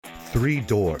Three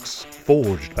dorks,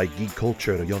 forged by geek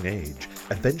culture at a young age,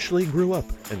 eventually grew up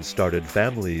and started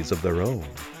families of their own.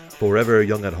 Forever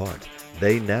young at heart,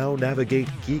 they now navigate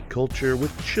geek culture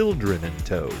with children in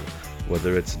tow.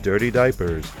 Whether it's dirty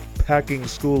diapers, packing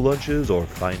school lunches, or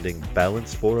finding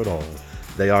balance for it all,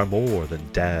 they are more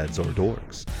than dads or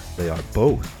dorks. They are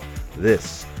both.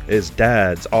 This is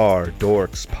Dads Are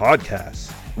Dorks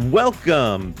podcast.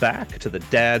 Welcome back to the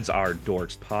Dads Are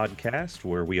Dorks podcast,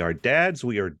 where we are dads,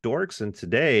 we are dorks, and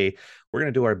today we're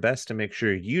going to do our best to make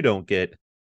sure you don't get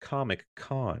comic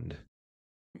conned.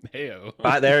 Heyo.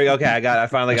 There you go. Okay, I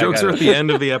finally got it. Jokes are at the end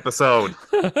of the episode.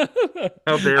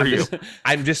 How dare you?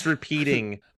 I'm just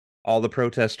repeating all the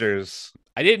protesters.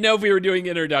 I didn't know if we were doing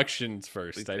introductions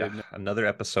first. I didn't know. Another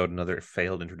episode, another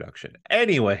failed introduction.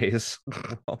 Anyways,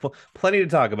 plenty to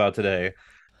talk about today.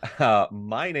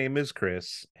 My name is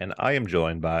Chris, and I am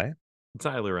joined by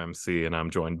Tyler MC, and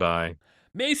I'm joined by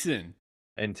Mason.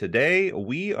 And today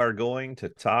we are going to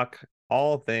talk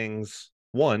all things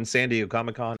San Diego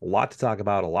Comic-Con. A lot to talk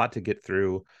about, a lot to get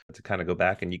through, to kind of go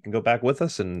back, and you can go back with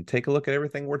us and take a look at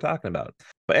everything we're talking about.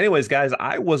 But anyways, guys,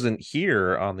 I wasn't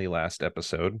here on the last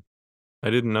episode. I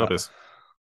didn't notice.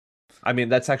 I mean,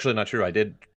 that's actually not true. I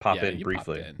did pop in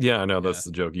briefly. Yeah, I know, that's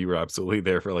the joke. You were absolutely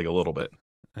there for like a little bit.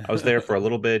 I was there for a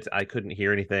little bit. I couldn't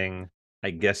hear anything. I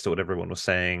guessed what everyone was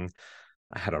saying.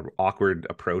 I had an awkward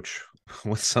approach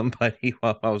with somebody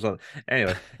while I was on.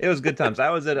 Anyway, it was good times. I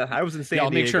was in San Diego.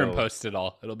 I'll make sure and post it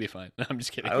all. It'll be fine. I'm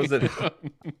just kidding. I was at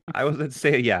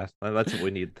yeah, that's what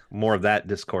we need. More of that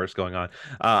discourse going on.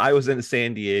 I was in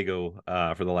San Diego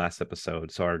for the last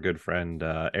episode. So our good friend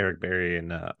Eric Berry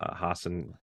and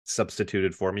Hassan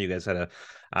substituted for me. You guys had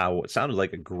what sounded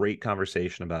like a great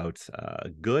conversation about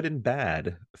good and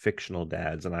bad fictional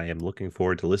dads, and I am looking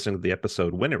forward to listening to the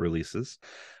episode when it releases.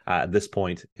 At this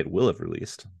point, it will have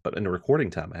released, but in the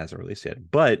recording time, it hasn't released yet.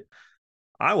 But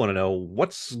I want to know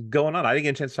what's going on. I didn't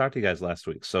get a chance to talk to you guys last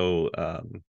week, so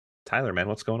Tyler, man,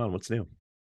 what's going on? What's new?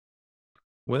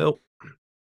 Well,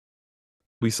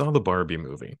 we saw the Barbie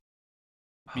movie.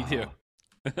 Me too.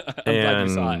 I'm glad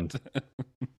you saw it.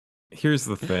 Here's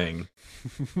the thing.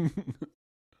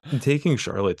 Taking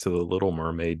Charlotte to the Little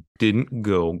Mermaid didn't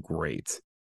go great.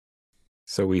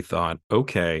 So we thought,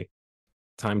 okay,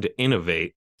 time to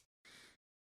innovate.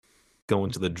 Go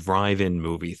into the drive-in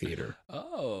movie theater.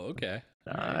 Oh, okay.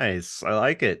 Nice. I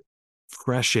like it.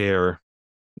 Fresh air.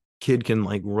 Kid can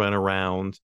like run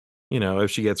around. You know,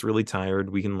 if she gets really tired,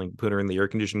 we can like put her in the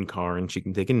air-conditioned car and she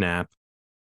can take a nap.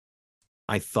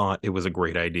 I thought it was a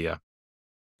great idea.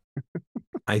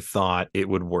 I thought it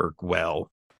would work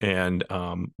well. And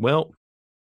the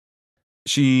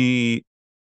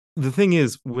thing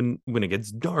is, when it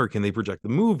gets dark and they project the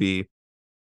movie,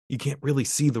 you can't really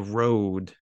see the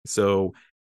road. So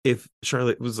if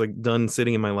Charlotte was like done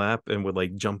sitting in my lap and would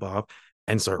like jump off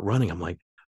and start running, I'm like,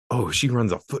 oh, she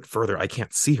runs a foot further, I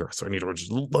can't see her, so I need to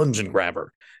just lunge and grab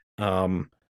her.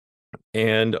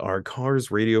 And our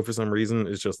car's radio for some reason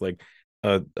is just like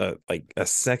a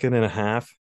second and a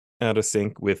half out of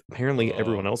sync with apparently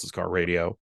everyone else's car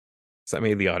radio. So that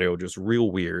made the audio just real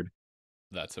weird.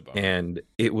 That's a bummer. And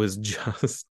it was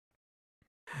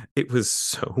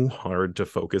so hard to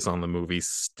focus on the movie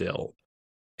still.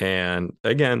 And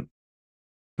again,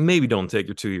 maybe don't take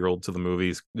your 2-year-old to the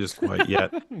movies just quite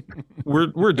yet.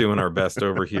 We're doing our best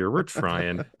over here. We're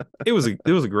trying. It was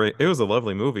a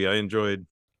lovely movie. I enjoyed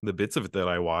the bits of it that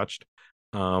I watched.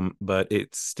 But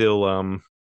it's still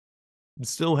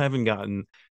haven't gotten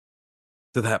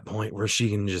to that point where she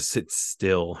can just sit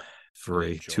still for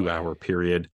a 2-hour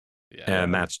period. Yeah.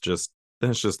 And that's just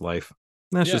life.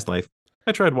 That's just life.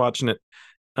 I tried watching it.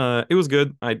 It was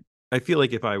good. I feel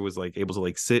like if I was like able to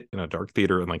like sit in a dark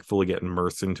theater and like fully get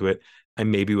immersed into it, I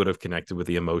maybe would have connected with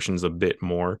the emotions a bit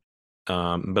more.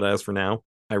 But as for now,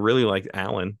 I really liked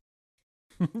Alan.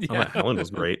 Alan was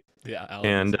great. Yeah, Alan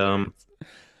and was great.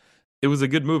 It was a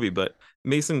good movie. But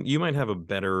Mason, you might have a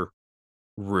better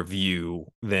review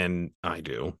than I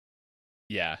do.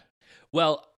 Yeah.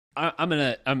 Well,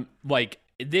 I'm like,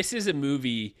 this is a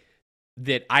movie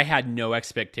that I had no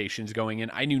expectations going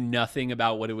in. I knew nothing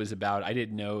about what it was about. I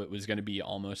didn't know it was going to be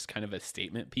almost kind of a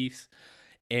statement piece.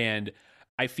 And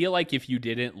I feel like if you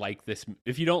don't like this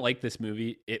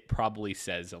movie, it probably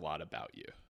says a lot about you.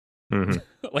 Mm-hmm.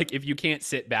 Like if you can't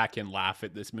sit back and laugh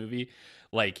at this movie,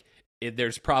 like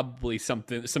there's probably some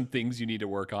things you need to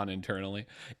work on internally.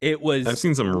 I've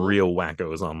seen some real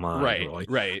wackos online. Right.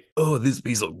 Right. Oh, this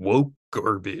piece of woke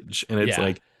garbage. And it's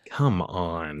like, come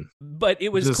on. But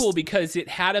it was cool because it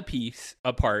had a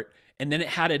part, and then it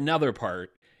had another part,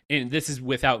 and this is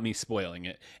without me spoiling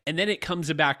it. And then it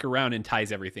comes back around and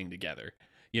ties everything together.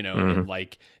 you know,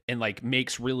 and like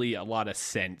makes really a lot of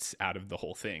sense out of the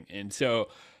whole thing. And so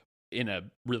in a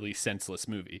really senseless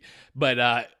movie.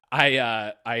 But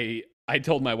I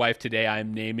told my wife today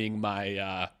I'm naming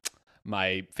my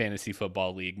my fantasy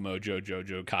football league Mojo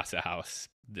Jojo Casa House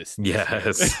this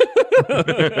Yes.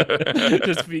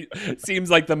 just seems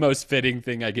like the most fitting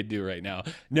thing I could do right now.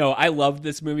 No, I love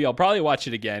this movie. I'll probably watch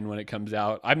it again when it comes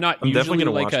out. I'm definitely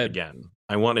gonna like watch it again.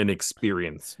 I want an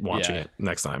experience watching it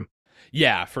next time.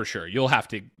 Yeah, for sure. You'll have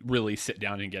to really sit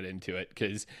down and get into it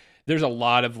because there's a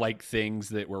lot of like things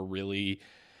that were really,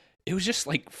 it was just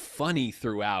like funny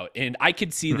throughout. And I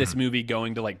could see this movie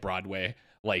going to like Broadway,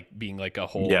 like being like a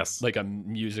whole, like a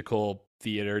musical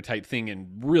theater type thing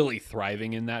and really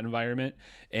thriving in that environment.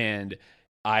 And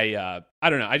I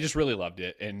don't know. I just really loved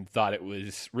it and thought it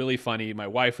was really funny. My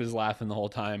wife was laughing the whole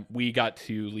time. We got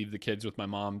to leave the kids with my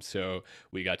mom, so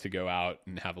we got to go out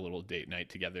and have a little date night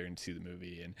together and see the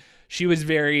movie. And she was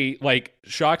very like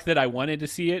shocked that I wanted to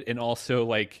see it and also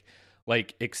like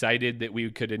excited that we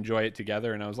could enjoy it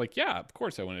together. And I was like, yeah, of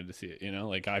course I wanted to see it. You know,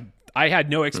 like I had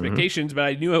no expectations, but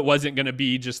I knew it wasn't going to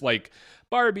be just like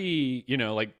Barbie, you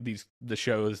know, like the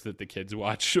shows that the kids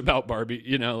watch about Barbie,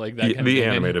 you know, like that kind of the thing.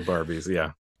 animated Barbies,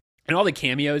 yeah. And all the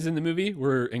cameos in the movie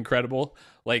were incredible.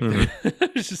 Like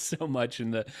there's just so much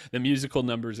in the musical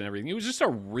numbers and everything. It was just a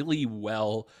really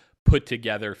well put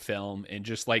together film, and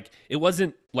just like it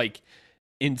wasn't like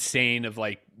insane of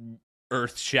like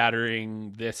earth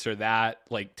shattering this or that.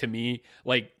 Like to me,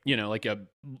 like, you know, like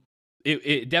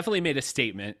it definitely made a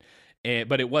statement,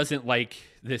 but it wasn't like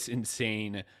this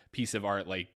insane piece of art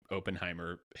like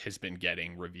Oppenheimer has been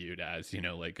getting reviewed as, you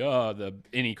know, like, oh,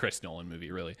 any Chris Nolan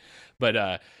movie really.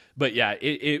 But yeah,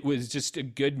 it was just a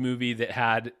good movie that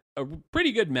had a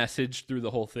pretty good message through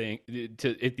the whole thing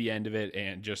at the end of it,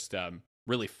 and just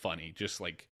really funny. Just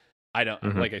like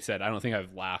like I said, I don't think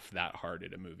I've laughed that hard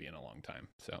at a movie in a long time.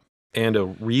 So, and a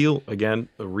real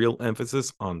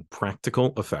emphasis on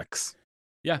practical effects.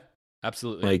 Yeah,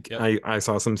 absolutely. Like I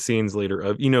saw some scenes later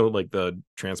of, you know, like the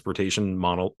transportation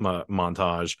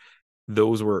montage.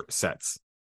 Those were sets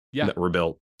that were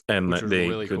built and that they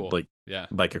really could cool. like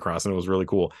bike across, and it was really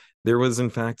cool. There was in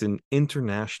fact an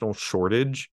international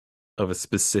shortage of a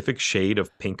specific shade of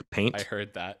pink paint. I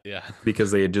heard that, yeah, because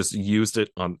they had just used it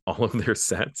on all of their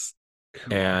sets.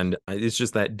 And it's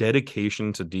just that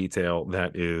dedication to detail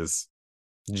that is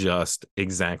just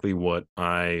exactly what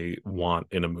I want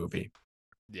in a movie.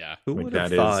 Yeah. Who like, would have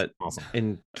that thought is awesome.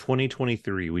 In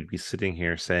 2023 we'd be sitting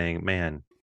here saying, man,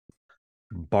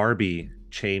 Barbie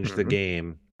changed the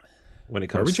game when it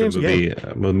comes to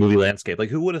movie landscape. Like,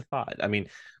 who would have thought? I mean,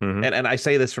 and I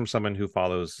say this from someone who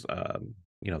follows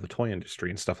you know, the toy industry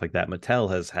and stuff like that.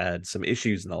 Mattel has had some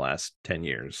issues in the last 10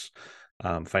 years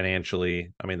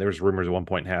financially. I mean, there was rumors at one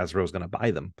point Hasbro was going to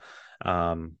buy them.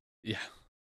 Yeah.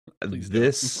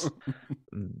 This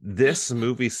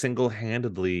movie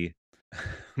single-handedly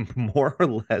more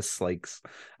or less like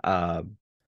I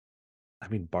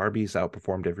mean, Barbie's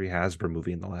outperformed every Hasbro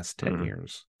movie in the last 10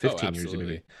 years, 15 years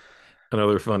maybe.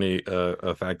 Another funny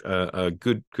fact, a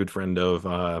good friend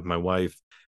of my wife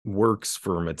works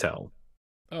for Mattel.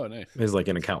 Oh, nice. Is like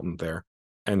an accountant there.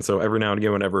 And so every now and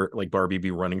again, whenever like Barbie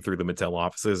be running through the Mattel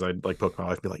offices, I'd like poke my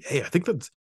wife and be like, hey, I think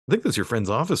that's your friend's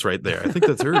office right there. I think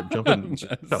that's her jumping.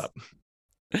 Shut up.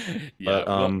 Yeah,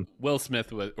 but, Will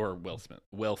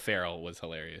Ferrell was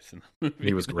hilarious in the movie.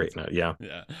 He was great in it. Yeah.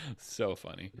 Yeah. So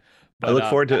funny. But, I look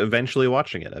forward to eventually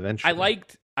watching it.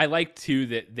 I liked too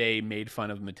that they made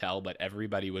fun of Mattel, but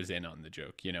everybody was in on the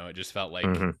joke. You know, it just felt like,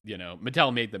 you know,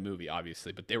 Mattel made the movie,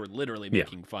 obviously, but they were literally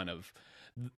making fun of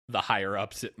the higher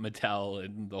ups at Mattel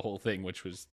and the whole thing, which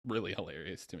was really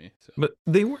hilarious to me. So. But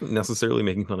they weren't necessarily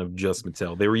making fun of just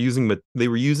Mattel. They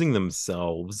were using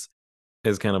themselves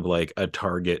as kind of like a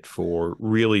target for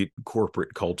really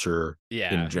corporate culture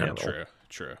in general.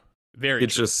 True.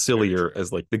 It's just sillier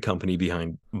as like the company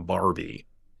behind Barbie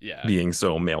being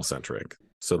so male centric.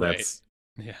 So that's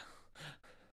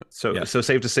so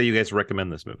safe to say you guys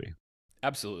recommend this movie.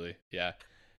 Absolutely. Yeah.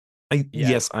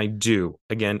 Yes, I do.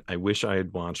 Again, I wish I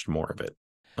had watched more of it.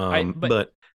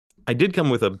 But I did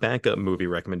come with a backup movie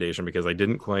recommendation because I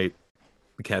didn't quite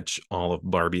catch all of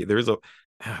Barbie.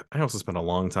 I also spent a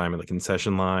long time in the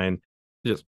concession line.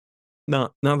 Just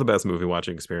not the best movie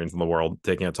watching experience in the world,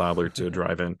 taking a toddler to a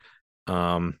drive-in.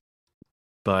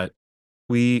 But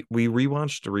we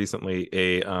rewatched recently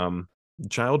a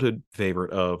childhood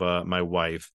favorite of my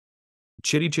wife,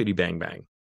 Chitty Chitty Bang Bang.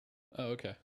 Oh,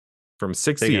 okay. From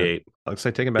 68. Looks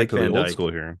like taking back to the old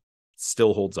school here.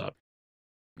 Still holds up.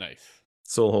 Nice.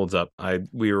 Still holds up.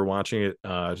 We were watching it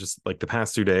just like the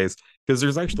past 2 days because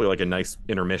there's actually like a nice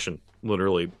intermission,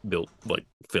 literally built like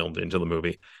filmed into the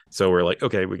movie. So we're like,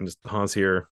 okay, we can just pause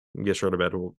here, get short of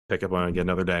bed, we'll pick up on it again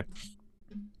another day.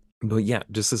 But yeah,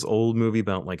 just this old movie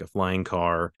about like a flying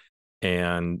car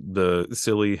and the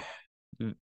silly,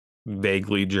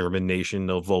 vaguely German nation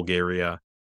of Bulgaria.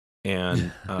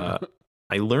 And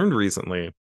I learned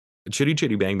recently, Chitty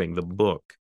Chitty Bang Bang, the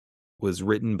book, was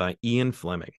written by Ian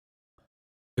Fleming,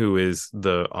 who is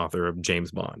the author of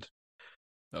James Bond.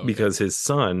 Okay. Because his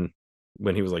son,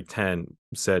 when he was like 10,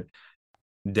 said,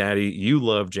 "Daddy, you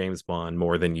love James Bond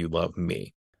more than you love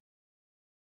me."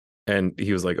 And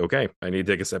he was like, okay, I need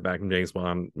to take a step back from James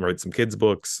Bond, write some kids'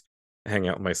 books, hang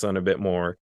out with my son a bit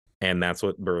more. And that's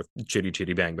what birthed Chitty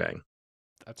Chitty Bang Bang.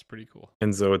 That's pretty cool.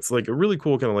 And so it's like a really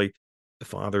cool kind of like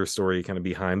father story kind of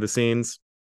behind the scenes.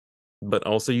 But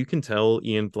also you can tell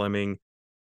Ian Fleming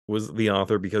was the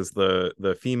author because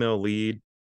the female lead,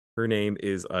 her name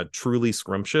is Truly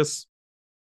Scrumptious,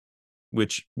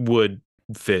 which would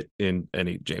fit in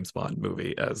any James Bond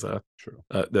movie as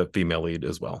the female lead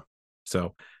as well.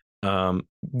 So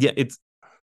yeah, it's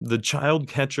the child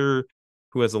catcher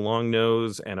who has a long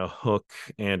nose and a hook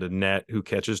and a net who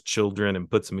catches children and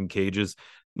puts them in cages.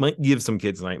 Might give some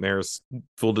kids nightmares,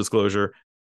 full disclosure,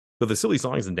 but the silly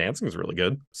songs and dancing is really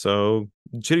good. So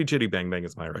Chitty Chitty Bang Bang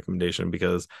is my recommendation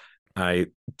because I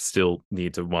still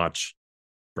need to watch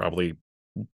probably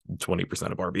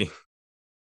 20% of Barbie.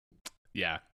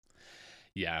 Yeah,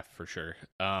 for sure.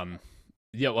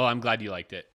 Yeah, well, I'm glad you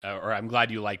liked it, or I'm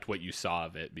glad you liked what you saw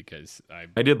of it, because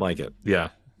I did like it. Yeah,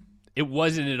 it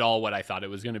wasn't at all what I thought it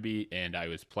was going to be, and I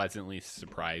was pleasantly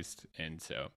surprised. And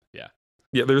so, yeah,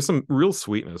 there's some real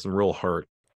sweetness and real heart.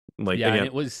 Like, yeah, again, and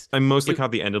it was. I mostly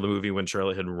caught the end of the movie when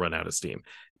Charlotte had run out of steam,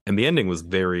 and the ending was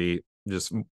very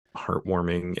just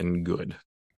heartwarming and good.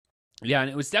 Yeah, and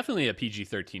it was definitely a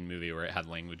PG-13 movie where it had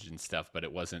language and stuff, but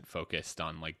it wasn't focused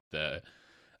on like the.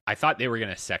 I thought they were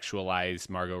going to sexualize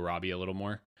Margot Robbie a little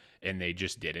more, and they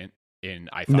just didn't. And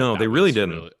I thought no, they really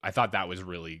didn't. I thought that was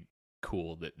really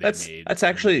cool that they made. That's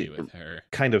actually with her.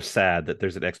 Kind of sad that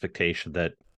there's an expectation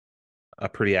that a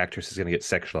pretty actress is going to get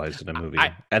sexualized in a movie,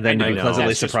 and then you're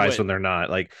pleasantly surprised when they're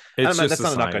not. Like, that's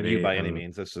not a knock on you by any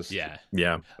means. It's just yeah.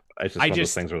 It's just one of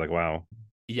those things where like, wow.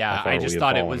 Yeah, I just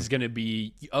thought it was going to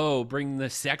be, bring the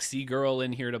sexy girl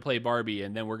in here to play Barbie,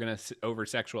 and then we're going to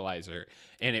over-sexualize her.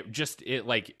 And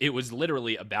it was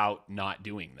literally about not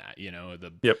doing that,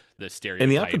 the stereotype and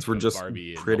the outfits were just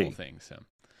Barbie pretty. And the whole thing, so.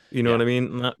 You know what I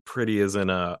mean? Not pretty as in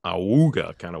a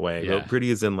wooga kind of way, but pretty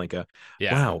as in like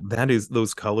wow,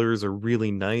 those colors are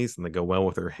really nice and they go well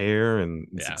with her hair and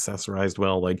it's accessorized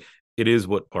well. Like, it is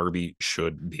what Barbie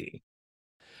should be.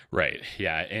 Right.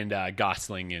 Yeah. And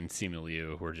Gosling and Simu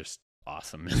Liu were just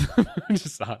awesome.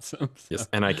 Just awesome. So. Yes.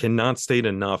 And I cannot state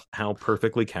enough how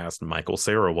perfectly cast Michael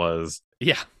Cera was.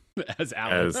 Yeah. As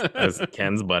Alan. As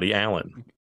Ken's buddy Alan.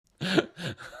 Yeah.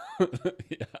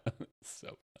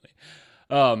 So funny.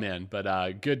 Oh man.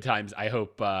 But good times. I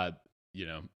hope I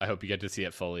hope you get to see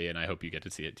it fully, and I hope you get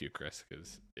to see it too, Chris,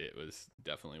 because it was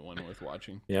definitely one worth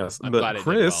watching. Yes. I'm but glad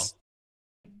Chris,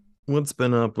 what's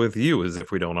been up with you, as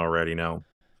if we don't already know?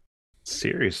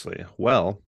 Seriously.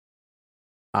 Well,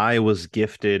 I was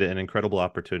gifted an incredible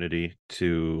opportunity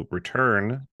to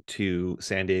return to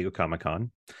San Diego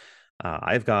Comic-Con.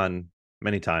 I've gone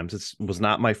many times. It was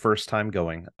not my first time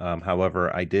going.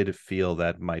 However, I did feel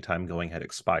that my time going had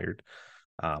expired.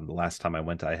 The last time I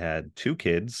went, I had two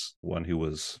kids, one who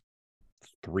was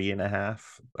 3.5,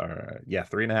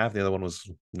 3.5. The other one was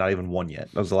not even one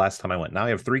yet. That was the last time I went. Now I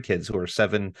have three kids who are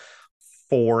 7,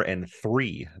 4, and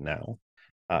 3 now.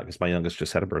 Because my youngest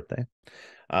just had a birthday.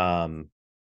 So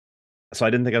I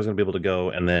didn't think I was going to be able to go.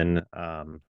 And then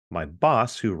my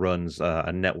boss, who runs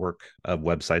a network of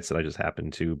websites that I just happen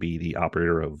to be the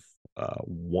operator of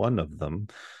one of them,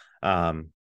 kind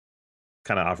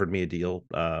of offered me a deal,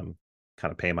 kind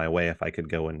of pay my way if I could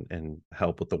go and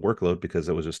help with the workload, because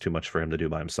it was just too much for him to do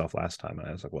by himself last time. And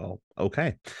I was like, well,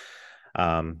 okay.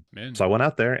 So I went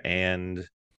out there, and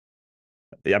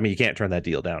I mean, you can't turn that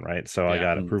deal down, right? So I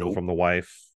got approval from the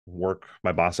wife.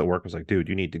 My boss at work was like, dude,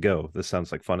 you need to go. This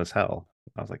sounds like fun as hell.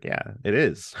 I was like, yeah, it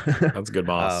is. That's a good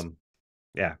boss.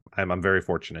 Yeah, I'm very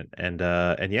fortunate. And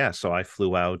yeah, so I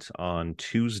flew out on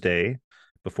Tuesday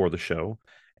before the show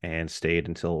and stayed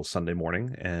until Sunday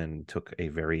morning, and took a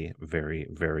very, very,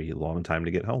 very long time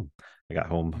to get home. I got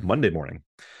home Monday morning.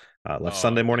 Left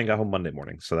Sunday morning, got home Monday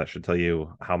morning. So that should tell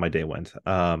you how my day went.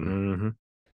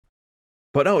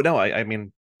 But no, I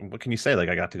mean, what can you say? Like,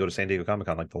 I got to go to San Diego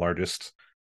Comic-Con, like the largest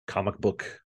comic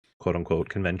book quote unquote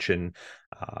convention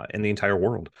in the entire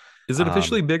world. Is it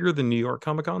officially bigger than New York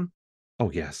Comic Con?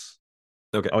 Oh yes.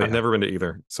 Okay, Oh I've yeah. never been to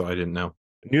either, so I didn't know.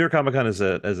 New York Comic Con is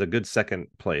a good second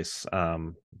place.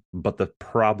 But the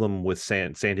problem with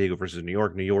San Diego versus New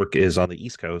York is on the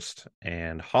East Coast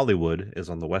and Hollywood is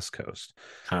on the West Coast.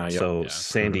 Yep. So Yeah.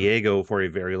 San Diego for a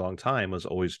very long time was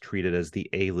always treated as the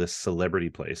A-list celebrity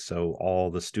place. So all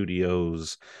the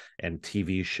studios and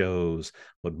TV shows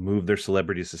would move their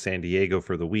celebrities to San Diego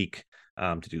for the week.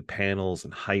 To do panels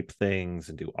and hype things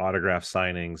and do autograph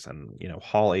signings, and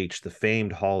Hall H, the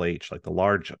famed Hall H, like the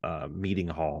large meeting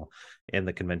hall in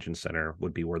the convention center,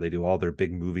 would be where they do all their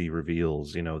big movie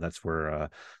reveals. That's where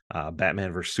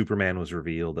Batman vs Superman was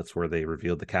revealed. That's where they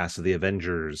revealed the cast of the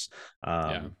Avengers.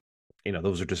 Yeah.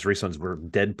 Those are just recent ones where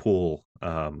Deadpool,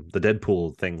 the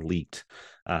Deadpool thing leaked,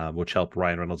 which helped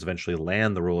Ryan Reynolds eventually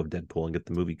land the role of Deadpool and get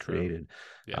the movie created.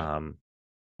 Yeah.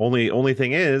 Only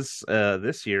thing is,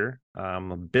 this year, a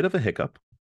bit of a hiccup.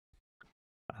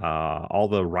 All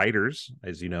the writers,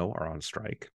 as you know, are on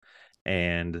strike,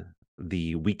 and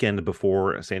the weekend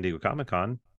before San Diego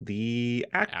Comic-Con, the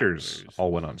actors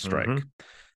all went on strike.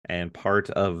 And part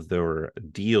of their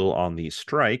deal on the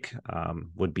strike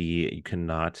would be you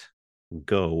cannot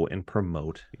go and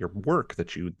promote your work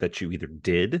that you either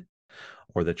did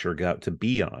or that you're about to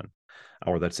be on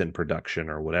or that's in production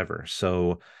or whatever.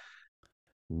 So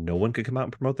no one could come out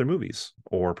and promote their movies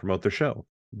or promote their show.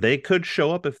 They could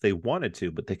show up if they wanted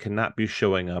to, but they cannot be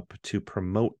showing up to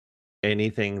promote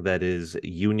anything that is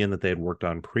union that they had worked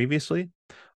on previously,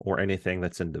 or anything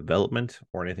that's in development,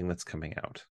 or anything that's coming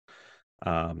out.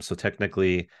 So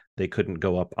technically, they couldn't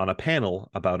go up on a panel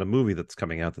about a movie that's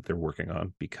coming out that they're working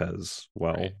on because,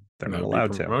 well, they're not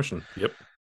allowed to. Promotion. Yep.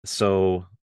 So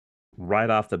right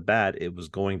off the bat, it was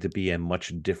going to be a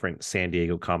much different San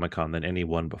Diego Comic-Con than any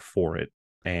one before it.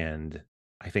 And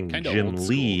I think Jim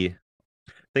Lee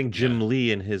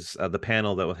and his the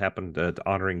panel that happened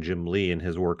honoring Jim Lee and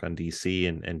his work on DC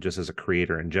and just as a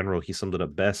creator in general, he summed it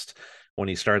up best when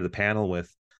he started the panel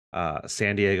with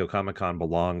San Diego Comic-Con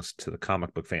belongs to the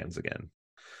comic book fans again.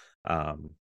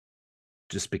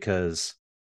 Just because,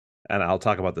 and I'll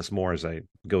talk about this more as I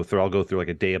go through. I'll go through like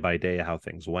a day by day how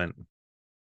things went.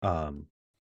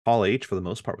 Hall H for the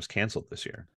most part was canceled this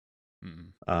year.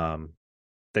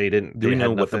 They didn't. Do we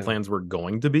know what the plans were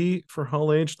going to be for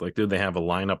Hall H? Like, did they have a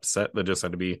lineup set that just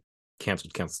had to be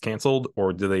canceled,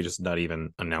 or did they just not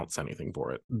even announce anything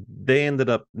for it? They ended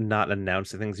up not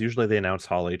announcing things. Usually they announce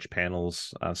Hall H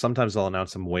panels. Sometimes they'll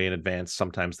announce them way in advance.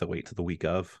 Sometimes they wait to the week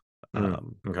of.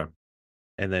 Okay.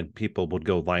 And then people would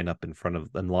go line up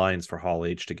in lines for Hall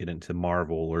H to get into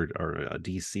Marvel or a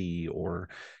DC or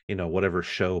whatever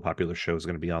popular show is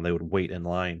going to be on. They would wait in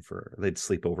line they'd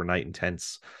sleep overnight in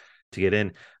tents to get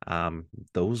in.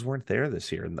 Those weren't there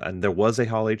this year, and there was a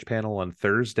Hall H panel on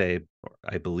Thursday,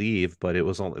 I believe, but it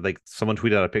was only like someone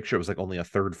tweeted out a picture. It was like only a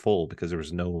third full because there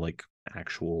was no like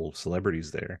actual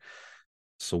celebrities there.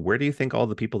 So where do you think all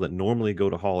the people that normally go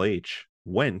to Hall H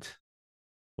went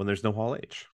when there's no Hall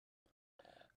H?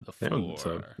 The floor.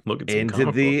 So look at some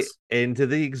comic books. Into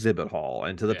the exhibit hall,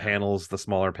 into the panels, the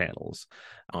smaller panels.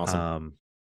 Awesome.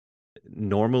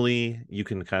 Normally you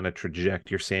can kind of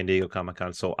traject your San Diego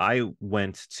Comic-Con. So I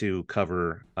went to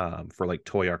cover for like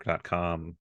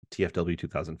toyark.com,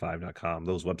 tfw2005.com,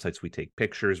 those websites. We take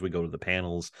pictures, we go to the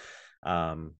panels.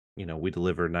 We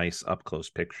deliver nice up close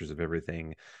pictures of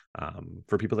everything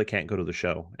for people that can't go to the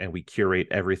show, and we curate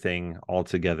everything all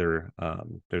together.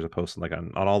 There's a post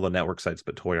on all the network sites,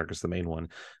 but Toy Ark is the main one,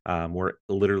 where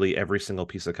literally every single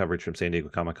piece of coverage from San Diego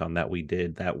Comic-Con that we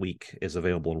did that week is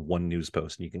available in one news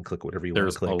post, and you can click whatever you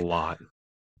want to click. There's a lot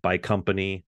by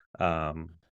company.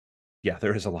 Yeah,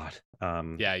 there is a lot.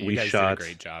 You guys did a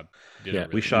great job.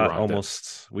 We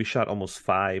shot almost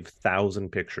 5,000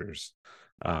 pictures.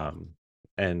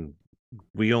 And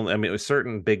we only, with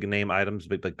certain big name items,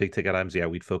 big ticket items,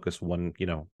 we'd focus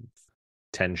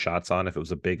 10 shots on if it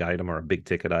was a big item or a big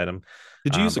ticket item.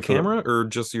 Did you use a camera or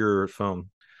just your phone?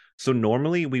 So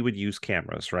normally we would use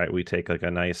cameras, right? We take like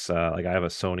a nice, like I have a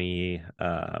Sony,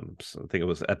 I think it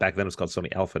was back then it was called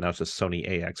Sony Alpha. Now it's just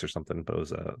Sony AX or something, but it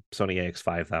was a Sony AX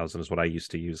 5000 is what I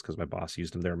used to use because my boss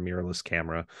used them. They're a mirrorless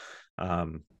camera.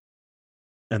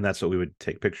 And that's what we would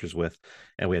take pictures with.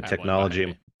 And we had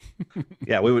technology.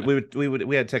 Yeah,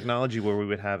 we had technology where we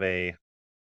would have a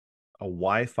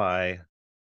Wi-Fi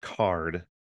card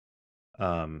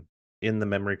in the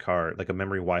memory card, like a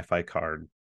memory Wi-Fi card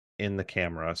in the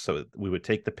camera. So we would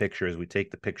take the pictures, would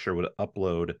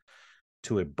upload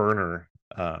to a burner.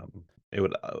 It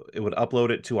would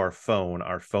upload it to our phone.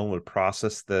 Our phone would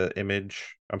process the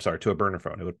image. I'm sorry, to a burner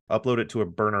phone. It would upload it to a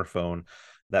burner phone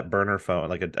that burner phone,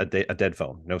 like a dead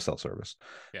phone, no cell service.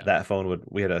 Yeah. That phone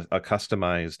we had a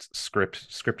customized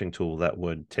scripting tool that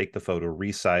would take the photo,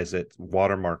 resize it,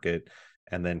 watermark it,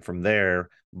 and then from there,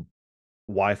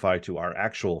 Wi-Fi to our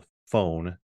actual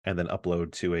phone, and then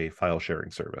upload to a file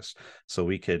sharing service. So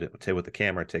we could take with the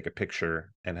camera, take a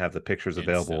picture, and have the pictures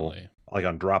available Instantly. like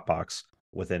on Dropbox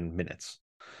within minutes.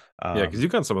 Yeah, because you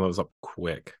got some of those up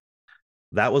quick.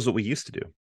 That was what we used to do.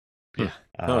 Yeah.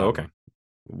 Oh, okay.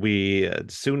 We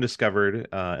soon discovered,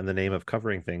 in the name of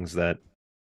covering things, that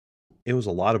it was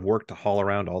a lot of work to haul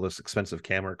around all this expensive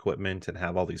camera equipment and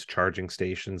have all these charging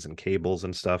stations and cables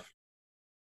and stuff.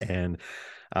 And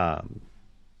um,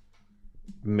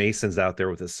 Mason's out there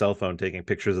with his cell phone taking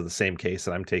pictures of the same case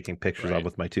that I'm taking pictures of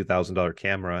with my $2,000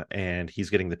 camera, and he's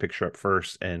getting the picture up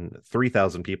first, and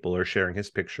 3,000 people are sharing his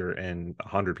picture and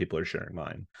 100 people are sharing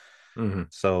mine. Mm-hmm.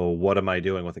 So what am I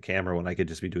doing with a camera when I could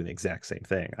just be doing the exact same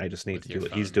thing? I just need With to do your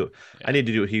what he's phone. doing. I need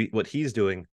to do what he's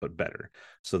doing, but better.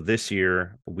 So this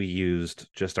year we used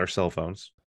just our cell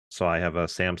phones. So I have a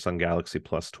Samsung Galaxy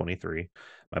Plus 23.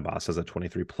 My boss has a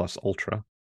 23 Plus Ultra.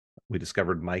 We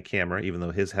discovered my camera, even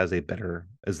though his has the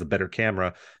better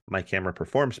camera, my camera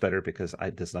performs better because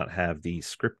it does not have the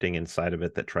scripting inside of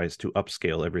it that tries to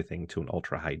upscale everything to an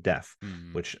ultra high def,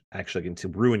 which actually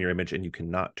can ruin your image, and you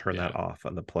cannot turn that off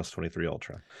on the Plus 23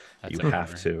 Ultra. That's you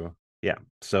have to. Yeah.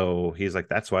 So he's like,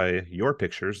 that's why your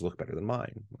pictures look better than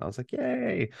mine. I was like,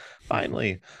 yay,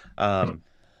 finally. But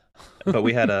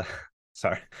we had a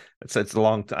sorry, it's a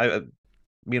long time.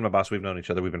 Me and my boss, we've known each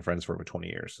other. We've been friends for over 20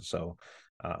 years. So,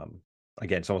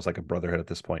 again, it's almost like a brotherhood at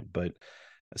this point. But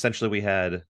essentially, we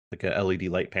had like a LED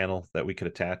light panel that we could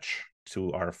attach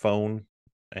to our phone,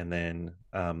 and then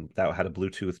that had a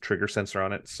Bluetooth trigger sensor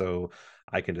on it. So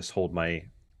I can just hold my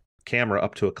camera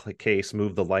up to a case,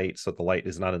 move the light so the light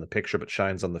is not in the picture but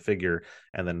shines on the figure,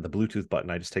 and then the Bluetooth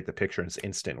button, I just take the picture and it's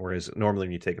instant. Whereas normally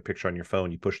when you take a picture on your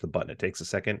phone, you push the button, it takes a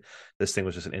second. This thing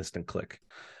was just an instant click.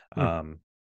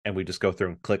 And we just go through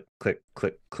and click, click,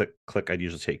 click, click, click. I'd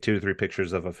usually take 2 to 3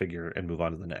 pictures of a figure and move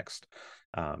on to the next.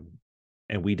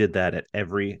 And we did that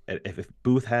if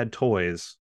booth had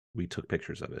toys, we took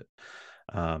pictures of it.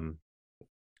 And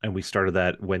we started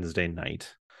that Wednesday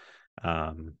night.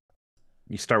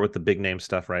 You start with the big name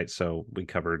stuff, right? So we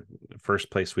covered, first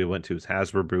place we went to is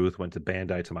Hasbro booth, went to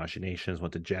Bandai Tamashii Nations,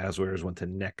 went to Jazzwares, went to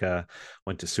NECA,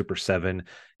 went to Super 7,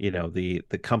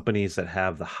 the companies that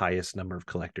have the highest number of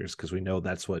collectors, because we know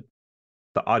that's what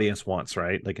the audience wants,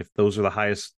 right? Like if those are the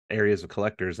highest areas of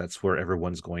collectors, that's where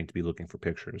everyone's going to be looking for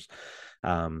pictures.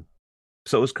 So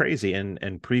it was crazy.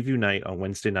 And preview night on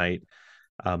Wednesday night,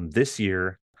 this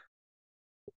year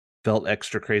felt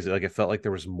extra crazy. Like it felt like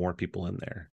there was more people in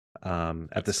there.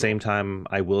 At the same time,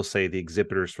 I will say the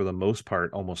exhibitors, for the most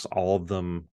part, almost all of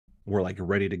them were like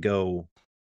ready to go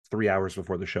 3 hours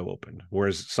before the show opened.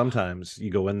 Whereas sometimes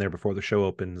you go in there before the show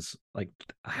opens, like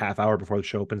a half hour before the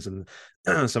show opens, and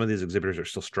some of these exhibitors are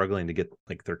still struggling to get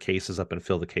like their cases up and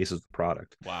fill the cases with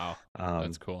product. Wow.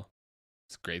 That's cool.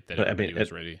 It's great that everybody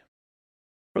was ready.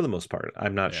 For the most part.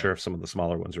 I'm not sure if some of the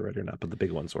smaller ones are ready or not, but the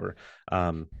big ones were.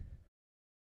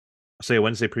 So yeah,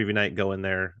 Wednesday preview night, go in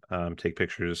there, take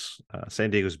pictures. San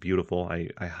Diego's beautiful.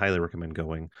 I highly recommend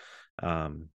going.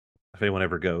 If anyone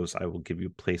ever goes, I will give you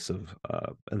a place of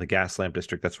in the Gaslamp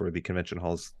district. That's where the convention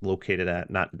hall is located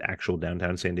at, not actual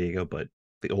downtown San Diego, but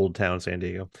the old town San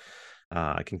Diego.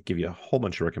 I can give you a whole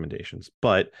bunch of recommendations.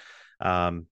 But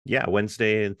yeah,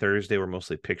 Wednesday and Thursday were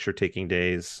mostly picture taking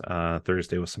days.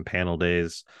 Thursday was some panel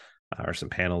days, or some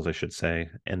panels, I should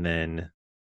say. And then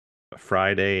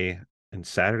Friday and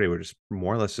Saturday we're just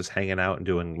more or less just hanging out and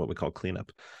doing what we call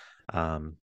cleanup.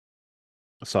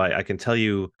 So I can tell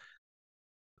you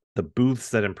the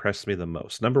booths that impressed me the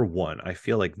most. Number one, I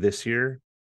feel like this year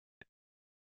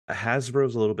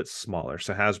Hasbro's a little bit smaller.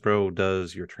 So Hasbro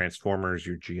does your Transformers,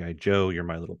 your G.I. Joe, your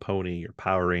My Little Pony, your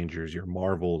Power Rangers, your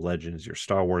Marvel Legends, your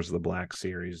Star Wars The Black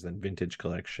Series, then Vintage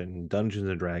Collection, Dungeons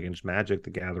and Dragons, Magic the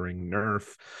Gathering,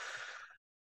 Nerf,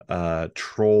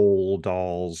 troll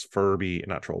dolls,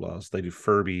 not troll dolls, they do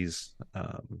Furbies,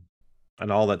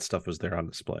 and all that stuff was there on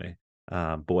display.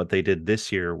 But what they did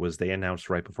this year was they announced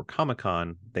right before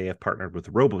Comic-Con they have partnered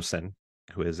with RoboSen,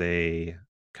 who is a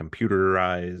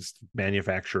computerized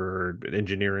manufacturer,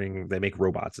 engineering. They make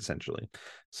robots essentially.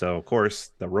 So of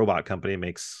course the robot company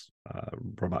makes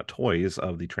robot toys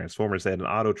of the Transformers. They had an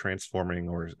auto transforming,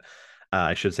 or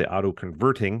I should say auto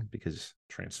converting, because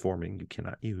transforming you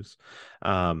cannot use.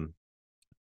 G1,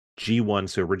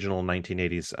 so original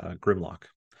 1980s Grimlock.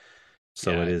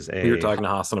 So it is a. We were talking to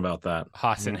Hassan about that.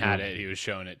 Hassan had it. He was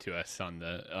showing it to us on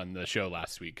the show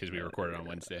last week because we recorded on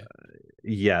Wednesday.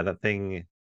 Yeah, that thing.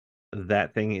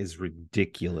 that thing is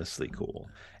ridiculously cool.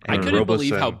 I And couldn't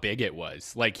believe how Roboson, big it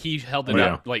was. Like he held Oh it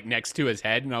yeah. up like next to his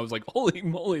head, and I was like, "Holy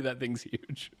moly, that thing's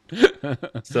huge!"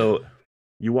 so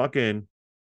you walk in,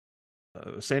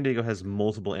 San Diego has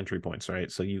multiple entry points,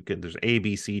 right? So there's A,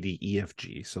 B, C, D, E, F,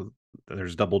 G. So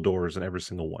there's double doors in every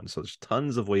single one. So there's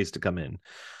tons of ways to come in.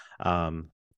 Um,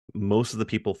 Most of the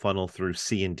people funnel through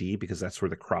C and D because that's where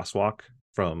the crosswalk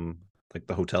from like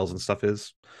the hotels and stuff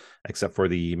is, except for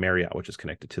the Marriott, which is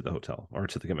connected to the hotel or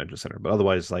to the convention center. But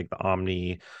otherwise, like the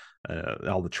Omni,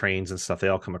 all the trains and stuff, they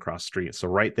all come across street. So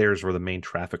right there is where the main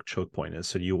traffic choke point is.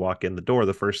 So you walk in the door,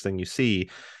 the first thing you see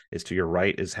is to your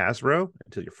right is Hasbro,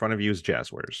 and to your front of you is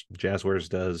Jazzwares. Jazzwares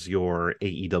does your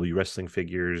AEW wrestling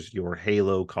figures, your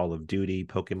Halo, Call of Duty,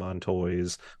 Pokemon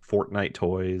toys, Fortnite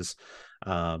toys,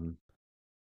 um,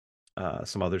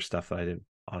 some other stuff that I didn't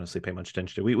honestly pay much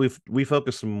attention to. We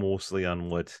focus mostly on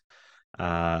what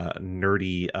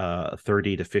nerdy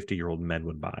 30 to 50-year-old men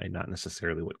would buy, not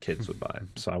necessarily what kids would buy.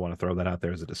 So I want to throw that out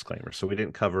there as a disclaimer. So we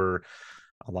didn't cover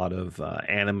a lot of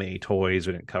anime toys.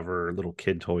 We didn't cover little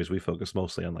kid toys. We focus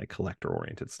mostly on like collector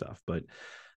oriented stuff. But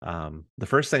the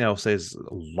first thing I will say is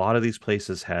a lot of these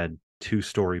places had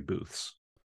 2-story booths.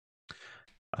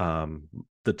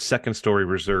 The second story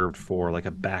reserved for like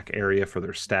a back area for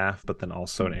their staff, but then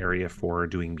also an area for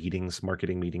doing meetings,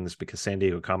 marketing meetings, because San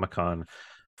Diego Comic-Con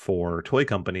for toy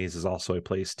companies is also a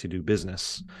place to do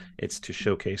business. It's to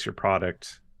showcase your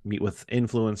product, meet with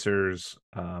influencers,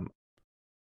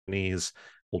 companies,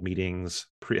 hold meetings,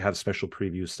 have special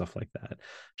previews, stuff like that.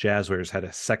 Jazzwares had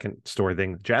a second story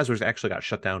thing. Jazzwares actually got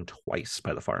shut down twice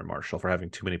by the fire marshal for having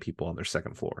too many people on their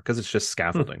second floor because it's just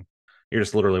scaffolding. You're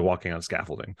just literally walking on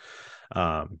scaffolding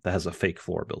that has a fake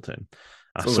floor built in.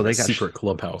 Sounds So like they a got secret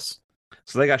clubhouse.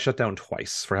 so they got shut down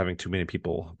twice for having too many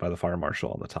people by the fire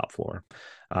marshal on the top floor,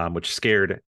 which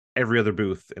scared every other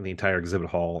booth in the entire exhibit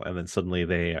hall. And then suddenly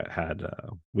they had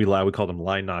we called them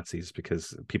line Nazis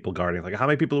because people guarding like, how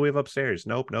many people do we have upstairs?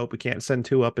 Nope, we can't send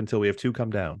 2 up until we have 2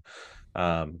 come down,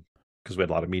 because we had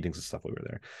a lot of meetings and stuff when we were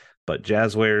there. But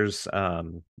Jazzwares,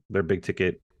 their big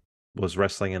ticket was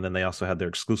wrestling, and then they also had their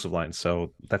exclusive line.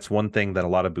 So that's one thing that a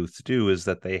lot of booths do is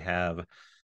that they have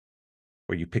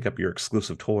where you pick up your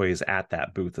exclusive toys at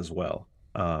that booth as well.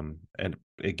 And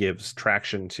it gives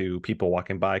traction to people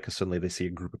walking by because suddenly they see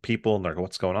a group of people and they're like,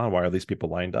 what's going on? Why are these people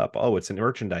lined up? Oh, it's a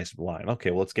merchandise line.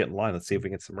 Okay, well, let's get in line. Let's see if we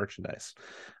can get some merchandise.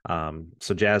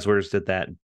 So Jazzwares did that.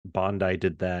 Bondi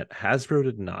did that. Hasbro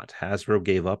did not. Hasbro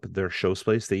gave up their show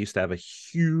space. They used to have a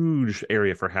huge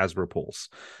area for Hasbro Pulse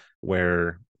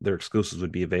where their exclusives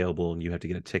would be available and you have to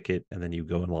get a ticket and then you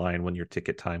go in line when your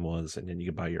ticket time was and then you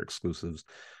could buy your exclusives.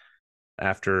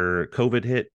 After COVID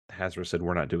hit, Hasbro said,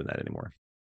 we're not doing that anymore.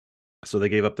 So they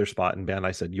gave up their spot and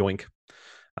Bandai said, yoink.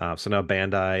 So now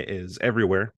Bandai is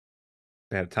everywhere.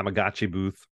 They had a Tamagotchi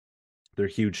booth, their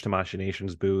huge Tamashii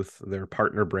Nations booth, their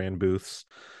partner brand booths,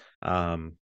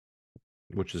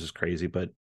 which is just crazy. But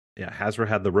yeah, Hasbro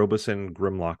had the Roboson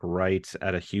Grimlock right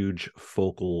at a huge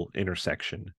focal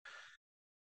intersection.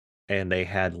 And they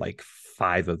had like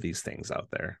 5 of these things out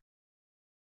there,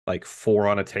 like 4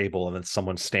 on a table, and then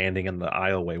someone standing in the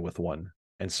aisleway with one.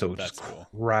 And so just cool.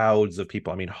 Crowds of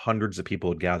people, I mean, hundreds of people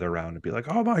would gather around and be like,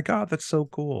 oh my God, that's so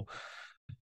cool.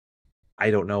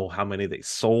 I don't know how many they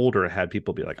sold or had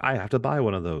people be like, I have to buy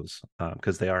one of those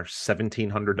because they are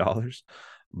 $1,700.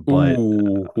 But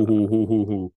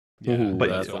yeah, but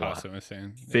that's what Austin was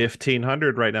saying.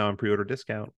 $1,500 right now on pre-order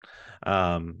discount.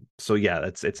 So yeah,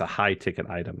 it's a high ticket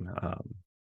item.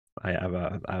 I have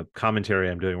a commentary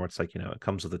I'm doing where it's like, it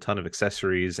comes with a ton of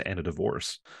accessories and a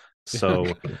divorce.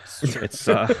 So it's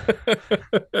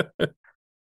it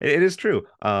is true.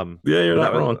 Yeah, you're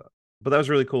not wrong. But that was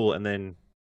really cool. And then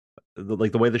the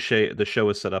way the show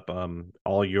is set up,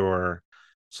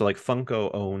 so like Funko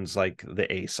owns like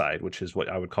the A side, which is what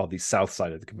I would call the south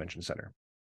side of the convention center.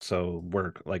 So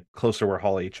we're like closer where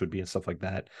Hall H would be and stuff like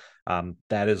that.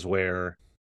 That is where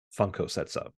Funko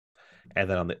sets up. And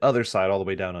then on the other side, all the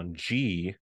way down on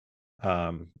G,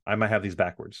 I might have these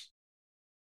backwards.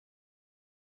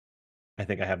 I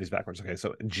think I have these backwards. Okay,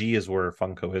 so G is where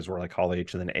Funko is, where like Hall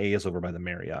H, and then A is over by the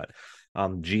Marriott.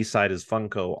 G side is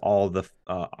Funko, all the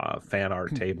fan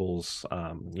art tables,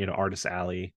 Artist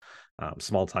Alley,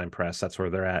 Small Time Press. That's where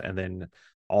they're at, and then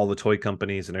all the toy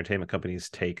companies, entertainment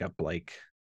companies take up like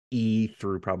E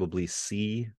through probably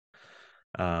C.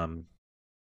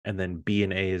 And then B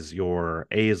and A is A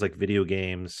is like video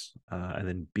games, and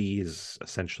then B is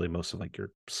essentially most of like your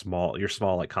small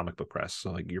like comic book press,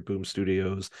 so like your Boom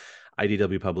Studios,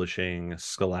 IDW Publishing,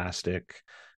 Scholastic,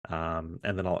 And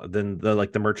then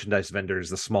the merchandise vendors,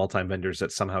 the small time vendors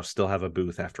that somehow still have a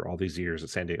booth after all these years at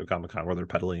San Diego Comic-Con, where they're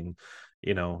peddling,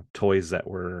 toys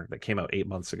that came out 8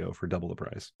 months ago for double the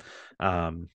price.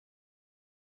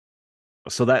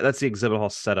 So that's the exhibit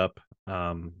hall setup.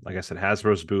 Like I said,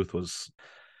 Hasbro's booth was,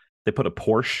 they put a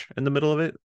Porsche in the middle of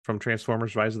it from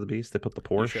Transformers: Rise of the Beast. They put the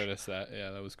You Porsche. showed us that.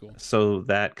 Yeah, that was cool. So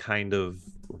that kind of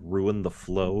ruined the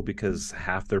flow because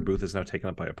half their booth is now taken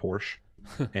up by a Porsche.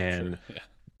 And yeah.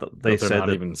 they they're said not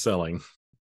that even selling.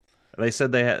 they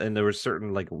said they had, and there were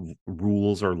certain like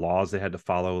rules or laws they had to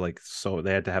follow. Like, so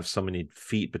they had to have so many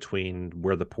feet between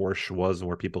where the Porsche was and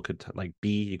where people could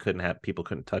be. You couldn't have, people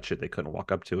couldn't touch it. They couldn't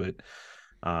walk up to it.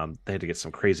 They had to get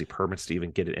some crazy permits to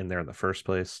even get it in there in the first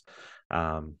place.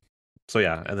 So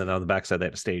yeah, and then on the backside they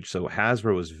had a stage. So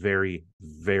Hasbro was very,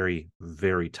 very,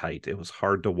 very tight. It was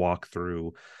hard to walk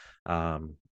through.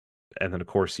 And then of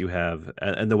course you have,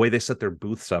 and the way they set their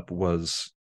booths up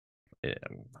was,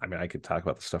 I mean, I could talk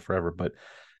about this stuff forever, but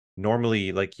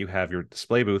normally like you have your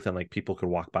display booth and like people could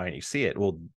walk by and you see it.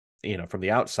 Well, from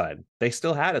the outside, they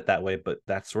still had it that way, but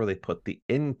that's where they put the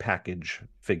in package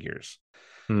figures.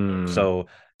 So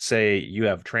say you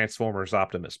have Transformers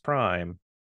Optimus Prime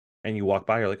and you walk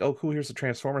by, you're like, oh, cool, here's the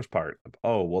Transformers part.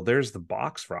 Oh, well, there's the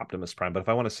box for Optimus Prime. But if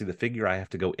I want to see the figure, I have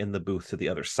to go in the booth to the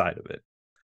other side of it.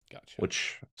 Gotcha.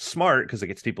 Which smart because it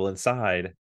gets people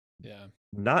inside. Yeah.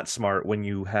 Not smart when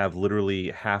you have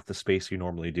literally half the space you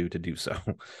normally do to do so.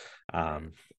 Right.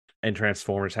 And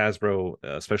Transformers, Hasbro,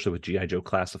 especially with G.I. Joe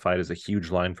Classified, is a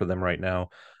huge line for them right now.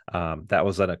 That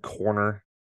was at a corner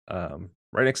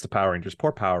right next to Power Rangers.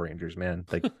 Poor Power Rangers, man.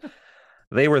 Like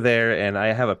they were there, and I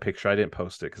have a picture. I didn't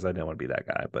post it because I didn't want to be that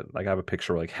guy, but like I have a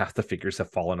picture where like half the figures have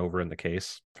fallen over in the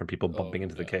case from people bumping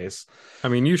into the case. I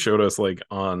mean, you showed us like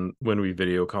on when we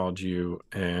video called you,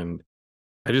 and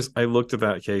I looked at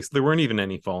that case. There weren't even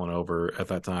any falling over at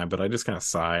that time, but I just kind of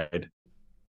sighed.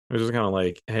 It was just kind of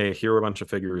like, hey, here are a bunch of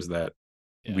figures that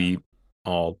we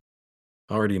all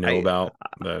already know about.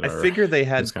 That I figure they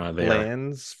had just kind of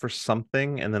plans for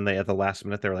something, and then they at the last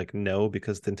minute they're like, no,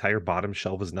 because the entire bottom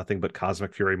shelf is nothing but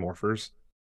Cosmic Fury morphers.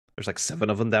 There's like 7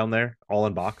 of them down there, all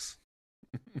in box.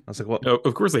 I was like, well,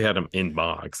 of course they had them in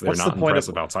box. They're not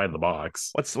impressive outside the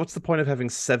box. What's the point of having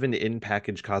 7 in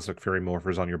package Cosmic Fury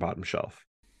morphers on your bottom shelf?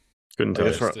 Couldn't tell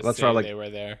you. That's where I'm like, they were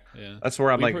there. Yeah, that's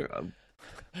where I'm like,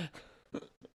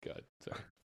 good. Sorry.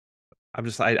 I'm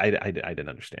just I didn't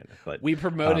understand it, but we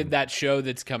promoted that show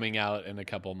that's coming out in a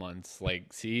couple months.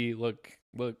 Like, see, look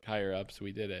higher ups,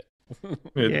 we did it.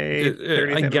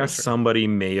 I guess somebody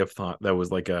may have thought that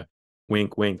was like a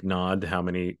wink, wink, nod to how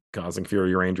many Cosmic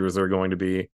Fury Rangers there are going to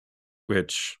be,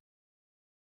 which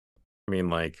I mean,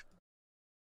 like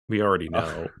we already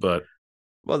know, but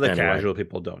well, the casual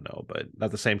people don't know, but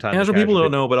at the same time, casual people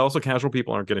don't know, but also casual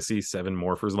people aren't going to see 7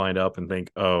 morphers lined up and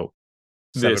think, oh,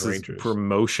 this is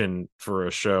promotion for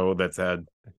a show that's had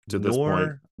to this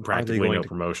point practically no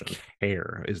promotion.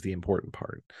 Care is the important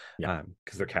part,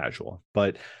 because they're casual.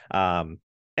 But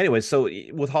anyway, so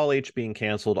with Hall H being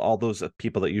canceled, all those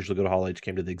people that usually go to Hall H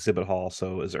came to the exhibit hall.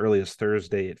 So as early as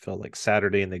Thursday, it felt like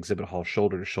Saturday in the exhibit hall,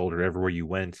 shoulder to shoulder everywhere you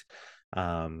went.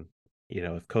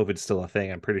 If COVID's still a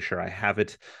thing, I'm pretty sure I have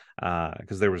it,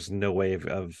 because there was no way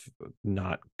of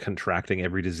not contracting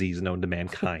every disease known to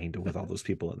mankind with all those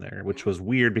people in there, which was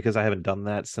weird because I haven't done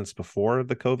that since before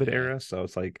the COVID era. So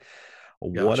it's like,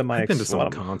 what am I? I've been to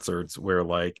some concerts where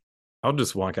like I'll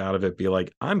just walk out of it, be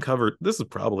like, I'm covered. This is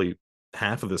probably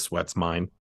half of the sweat's mine.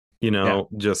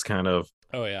 Just kind of.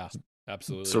 Oh yeah.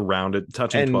 Absolutely. Surrounded,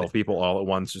 touching 12 people all at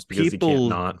once just because you can't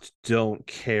not. Don't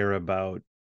care about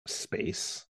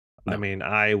space. No. I mean,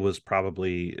 I was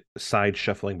probably side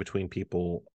shuffling between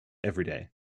people every day.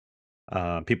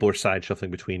 People were side shuffling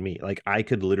between me. Like I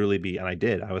could literally be, and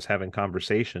I was having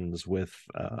conversations with,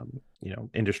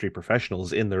 industry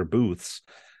professionals in their booths,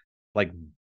 like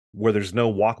where there's no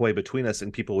walkway between us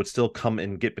and people would still come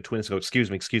and get between us and go,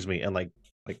 excuse me. And like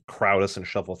crowd us and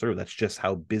shuffle through. That's just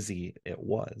how busy it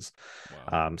was.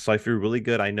 Wow. So I feel really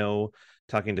good. I know,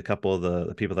 talking to a couple of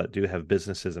the people that do have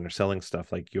businesses and are selling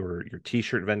stuff, like your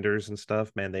t-shirt vendors and stuff,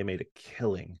 man, they made a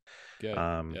killing.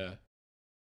 Good.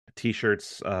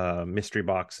 T-shirts, mystery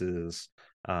boxes,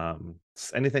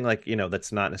 anything like,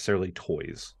 that's not necessarily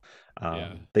toys.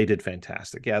 They did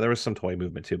fantastic. Yeah, there was some toy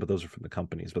movement too, but those are from the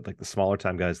companies. But like the smaller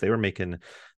time guys, they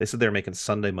said they were making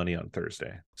Sunday money on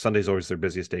Thursday. Sunday's always their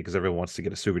busiest day because everyone wants to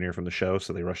get a souvenir from the show,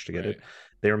 so they rush to get it.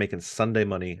 They were making Sunday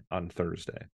money on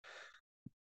Thursday.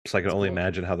 So I can only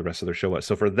imagine how the rest of their show was.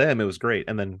 So for them, it was great.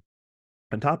 And then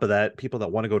on top of that, people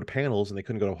that want to go to panels and they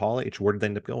couldn't go to Hall H, where did they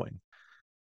end up going?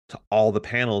 To all the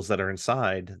panels that are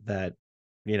inside that,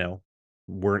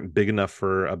 weren't big enough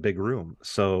for a big room.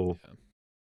 So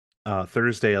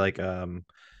Thursday, like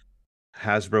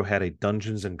Hasbro had a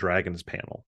Dungeons and Dragons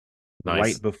panel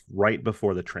Nice. right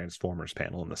before the Transformers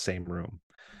panel in the same room.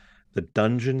 The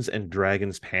Dungeons and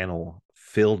Dragons panel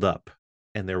filled up,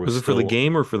 and there was Was it for the still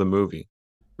game or for the movie?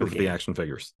 for Or the for the game action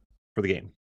figures? for the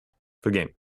game. For the game.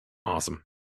 Awesome.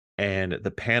 And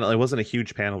the panel, it wasn't a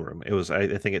huge panel room. It was,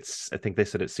 I think they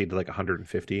said it seated like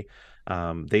 150.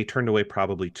 They turned away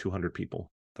probably 200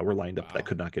 people that were lined up that Wow.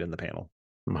 could not get in the panel.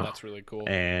 Wow. That's really cool.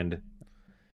 And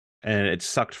it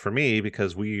sucked for me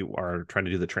because we are trying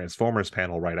to do the Transformers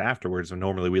panel right afterwards, and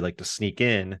normally we like to sneak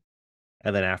in,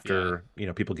 and then after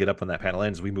people get up when that panel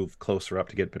ends, we move closer up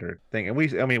to get better thing. And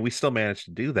we still managed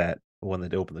to do that when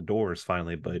they opened the doors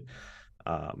finally, but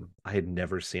I had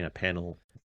never seen a panel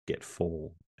get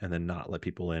full and then not let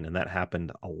people in, and that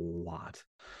happened a lot.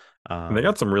 And they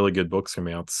got some really good books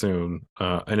coming out soon.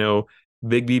 I know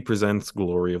Big B Presents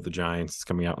Glory of the Giants is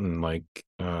coming out in like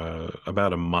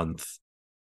about a month.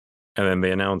 And then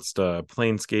they announced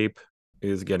Planescape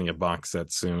is getting a box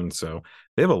set soon. So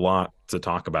they have a lot to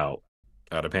talk about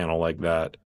at a panel like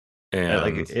that. And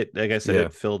Like I said, yeah,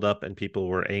 it filled up, and people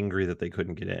were angry that they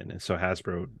couldn't get in. And so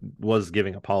Hasbro was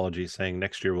giving apologies, saying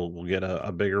next year we'll get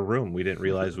a bigger room. We didn't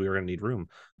realize we were going to need room.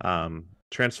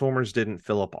 Transformers didn't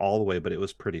fill up all the way, but it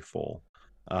was pretty full.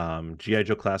 GI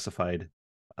Joe Classified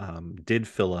did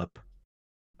fill up,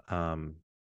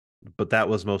 but that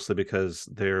was mostly because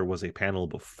there was a panel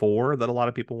before that a lot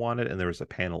of people wanted, and there was a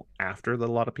panel after that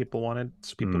a lot of people wanted.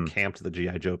 So people camped the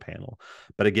GI Joe panel.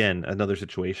 But again, another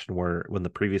situation where when the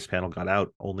previous panel got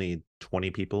out, only 20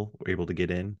 people were able to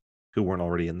get in who weren't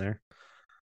already in there.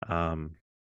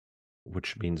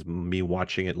 Which means me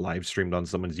watching it live streamed on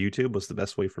someone's YouTube was the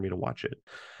best way for me to watch it.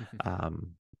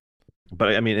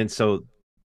 But I mean, and so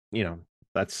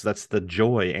that's the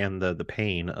joy and the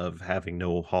pain of having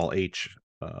no Hall H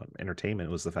entertainment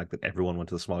was the fact that everyone went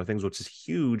to the smaller things, which is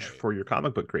huge for your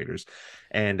comic book creators.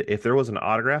 And if there was an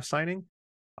autograph signing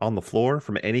on the floor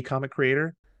from any comic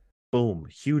creator, boom,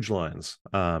 huge lines.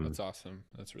 That's awesome.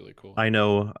 That's really cool. I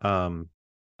know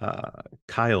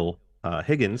Kyle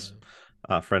Higgins,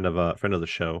 friend of the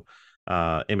show,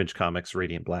 Image Comics,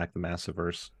 Radiant Black, the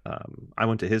Massiverse. I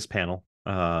went to his panel,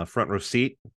 front row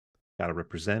seat, gotta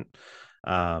represent.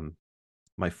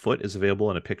 My foot is available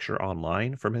in a picture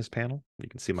online from his panel. You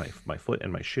can see my foot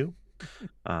and my shoe.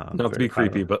 Not to be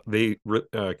creepy, but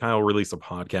Kyle released a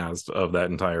podcast of that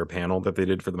entire panel that they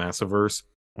did for the Massiverse,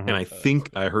 and I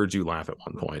think I heard you laugh at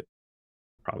one point.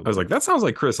 Probably. I was like, that sounds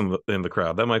like Chris in the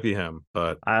crowd. That might be him.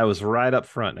 But I was right up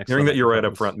front. Hearing that you're right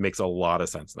up front makes a lot of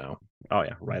sense now. Oh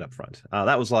yeah, right up front.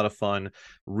 That was a lot of fun.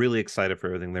 Really excited for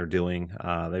everything they're doing.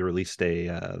 They released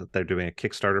they're doing a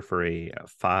Kickstarter for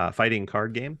a fighting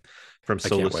card game from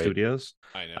Solo Studios.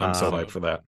 I know. I'm so hyped for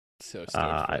that. So stoked for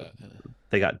that.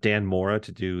 They got Dan Mora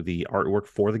to do the artwork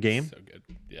for the game. So good.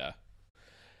 Yeah.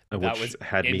 That was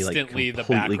had instantly me the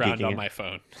background on my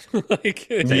phone.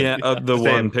 The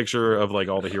one picture of like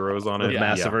all the heroes on it.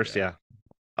 Massiverse, yeah.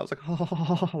 I was like,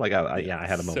 oh, like I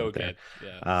had a moment there.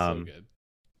 Yeah, so good.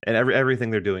 And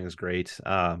everything they're doing is great.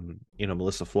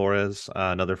 Melissa Flores,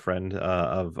 another friend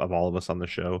of all of us on the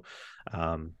show,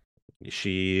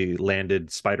 she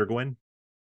landed Spider-Gwen.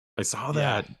 I saw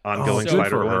that ongoing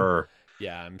Spider-Gwen. Her.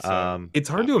 Yeah, I'm so it's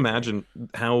hard to imagine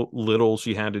how little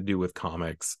she had to do with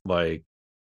comics like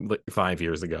 5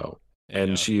 years ago,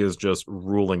 and she is just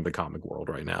ruling the comic world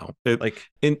right now.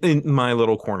 In my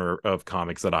little corner of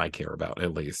comics that I care about,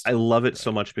 at least. I love it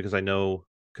so much because I know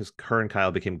because her and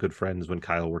Kyle became good friends when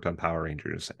Kyle worked on Power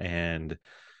Rangers, and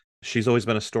she's always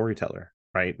been a storyteller,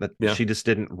 right? She just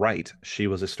didn't write. She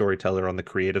was a storyteller on the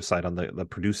creative side, on the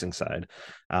producing side.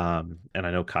 And I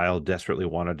know Kyle desperately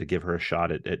wanted to give her a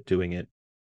shot at doing it,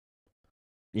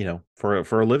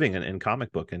 for a living in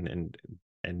comic book,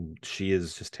 and she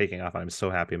is just taking off. I'm so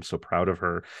happy. I'm so proud of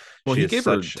her. Well, he gave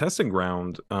her testing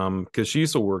ground because she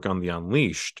used to work on the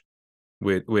Unleashed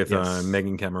with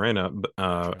Megan Camarena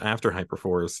after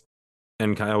Hyperforce,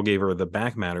 and Kyle gave her the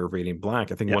back matter of Radiant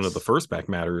Black. I think one of the first back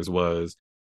matters was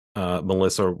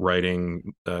Melissa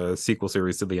writing a sequel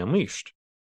series to the Unleashed.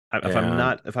 If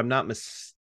I'm not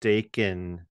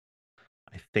mistaken,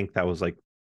 I think that was like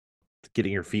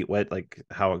getting your feet wet, like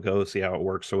how it goes, see how it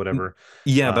works or whatever.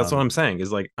 Yeah, that's what I'm saying.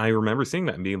 Is like I remember seeing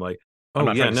that and being like, I'm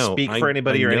not trying to speak for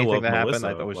anybody or anything that happened.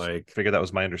 I always figured that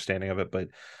was my understanding of it, but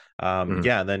and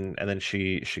then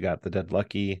she got the Dead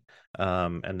Lucky,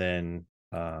 and then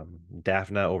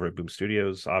Daphne over at Boom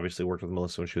Studios obviously worked with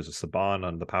Melissa when she was a Saban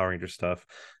on the Power Ranger stuff.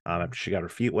 After she got her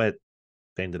feet wet,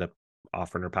 they ended up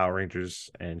offering her Power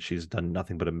Rangers, and she's done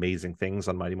nothing but amazing things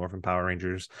on Mighty Morphin Power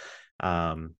Rangers.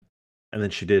 And then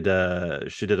she did a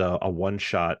one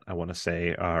shot, I want to say,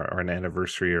 or an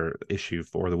anniversary or issue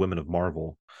for the Women of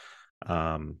Marvel.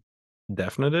 Um,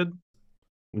 Definite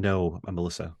no,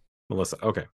 Melissa. Melissa.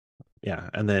 Okay. Yeah,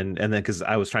 and then because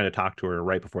I was trying to talk to her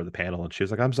right before the panel, and she was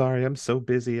like, "I'm sorry, I'm so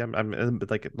busy. I'm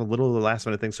like a little of the last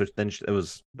minute thing." So then it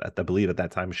was, I believe, at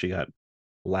that time she got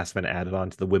last minute added on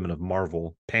to the Women of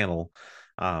Marvel panel,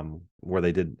 where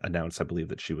they did announce, I believe,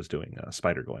 that she was doing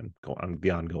Spider Gwen, on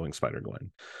the ongoing Spider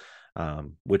Gwen.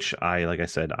 Which like I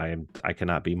said, I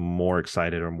cannot be more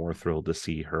excited or more thrilled to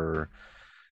see her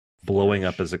blowing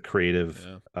up Flourish. as a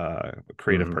creative Yeah.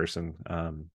 creative Mhm.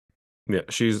 person. Yeah,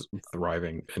 she's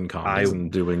thriving in I comics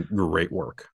and doing great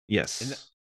work. And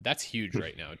Yes, that's huge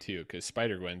right now too, because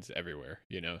Spider Gwen's everywhere,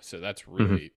 so that's Mhm.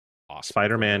 really awesome for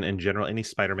Spider-Man her. in general, any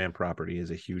Spider-Man property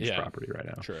is a huge Yeah, property right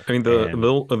now. true. I mean,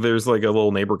 And there's like a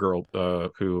little neighbor girl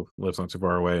who lives not too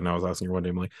far away, and I was asking her one day,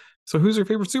 I'm like, "So who's your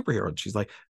favorite superhero?" And she's like,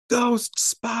 "Ghost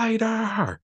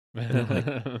Spider." And I'm like,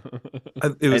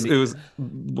 and it was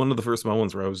one of the first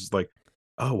moments where I was just like,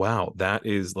 "Oh wow, that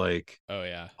is like Oh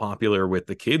yeah, popular with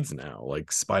the kids now,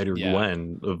 like Spider yeah,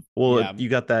 Gwen." Of well, yeah, you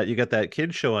got that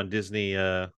kid show on Disney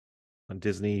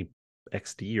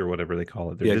XD or whatever they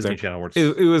call it, their yeah, Disney exactly. Channel, where It,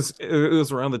 it's it was it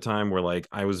was around the time where like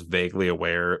I was vaguely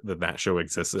aware that that show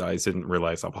existed. I just didn't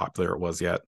realize how popular it was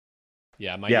yet.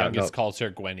 yeah. My yeah, youngest no. calls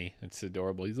her Gwenny. It's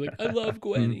adorable. He's like, I love Mhm.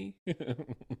 Gwenny.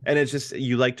 And it's just,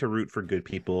 you like to root for good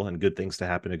people and good things to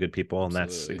happen to good people, and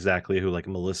that's Absolutely. exactly who, like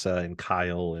Melissa and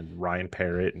Kyle and Ryan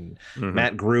Parrott and Mhm.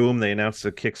 Matt Groom. They announced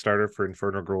a Kickstarter for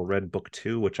Inferno Girl Red Book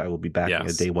 2, which I will be backing, a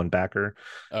Yes. day one backer.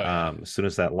 Oh yeah. As soon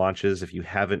as that launches, if you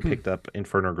haven't picked up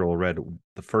Inferno Girl Red,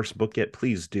 the first book yet,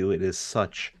 please do. It is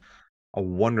such a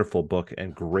wonderful book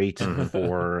and great Mhm.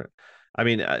 for. I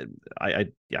mean, yeah,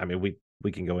 I mean,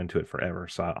 we can go into it forever,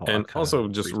 so I'll And kind of also,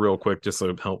 just real quick, just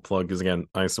to help plug, because again,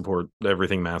 I support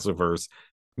everything Massiveverse.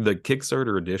 The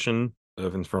Kickstarter edition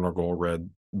of Infernal Gold Red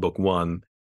Book One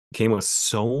came with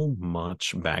so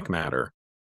much back matter,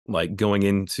 like going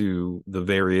into the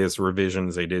various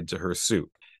revisions they did to her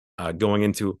suit, going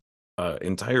into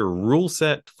entire rule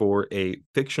set for a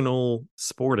fictional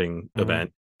sporting Mhm.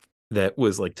 event that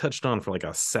was like touched on for like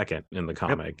a second in the Yep.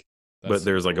 comic, That's but so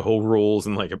there's like a cool. whole rules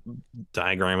and like a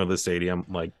diagram of the stadium.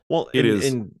 Like Well, it and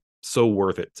is so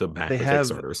worth it to back they the have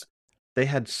Kickstarters. they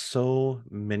had so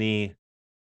many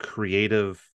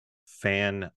creative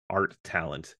fan art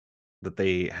talent that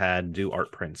they had do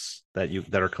art prints that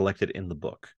are collected in the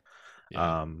book,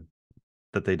 Yeah, um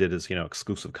that they did as,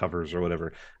 exclusive covers or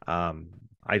whatever.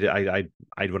 I did I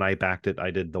when I backed it,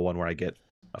 I did the one where I get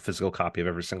a physical copy of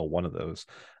every single one of those.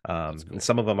 that's And cool.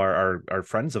 some of them are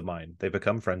friends of mine. They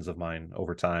become friends of mine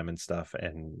over time and stuff,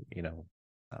 and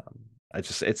I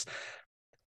just it's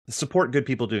support good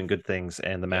people doing good things,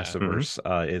 and the Yeah, Mhm.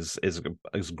 Massiverse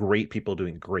is great people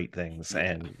doing great things,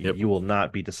 yeah. and Yep. you will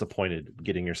not be disappointed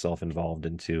getting yourself involved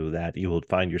into that. You will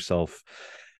find yourself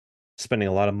spending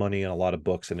a lot of money on a lot of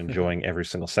books and enjoying every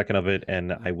single second of it.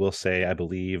 And I will say, I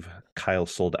believe Kyle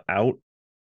sold out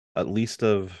at least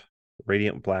of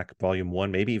Radiant Black Volume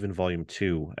 1, maybe even Volume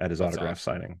 2, at his That's autograph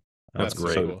awesome. signing. That's That's so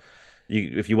great. So cool.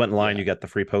 if you went in line, Yeah, you got the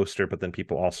free poster, but then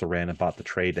people also ran and bought the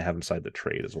trade to have inside the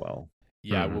trade as well.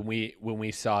 yeah. Mhm. When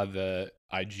we saw the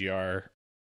IGR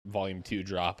Volume 2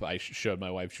 drop, I showed my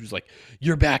wife. She was like,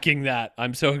 "You're backing that."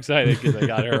 I'm so excited because I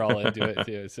got her all into it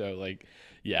too. So like,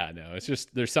 yeah, no, it's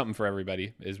just there's something for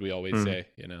everybody, as we always Mhm. say.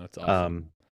 It's awesome.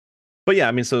 Um, but yeah,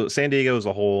 I mean, so San Diego as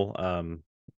a whole, uh,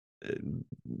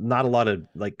 not a lot of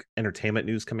like entertainment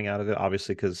news coming out of it,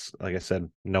 obviously, because like I said,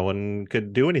 no one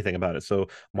could do anything about it. So Right.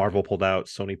 Marvel pulled out,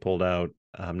 Sony pulled out,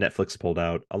 Netflix pulled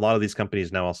out. A lot of these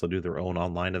companies now also do their own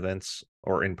online events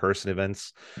or in-person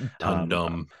events. Dum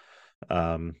Um,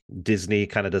 dum. Disney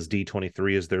kind of does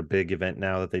D23 as their big event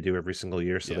now that they do every single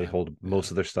year, so they Yeah. hold Yeah. most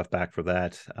of their stuff back for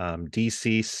that.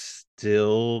 DC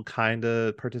still kind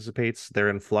of participates. They're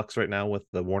in flux right now with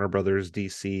the Warner Brothers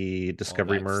DC All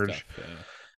Discovery that merge. stuff.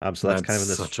 Yeah. So that's That's kind of in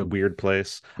this such a. weird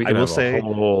place. We I can will have a say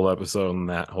whole episode on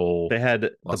that whole they had the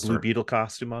Blue cluster. Beetle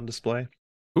costume on display.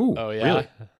 Ooh, Oh yeah. really?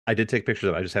 I did take pictures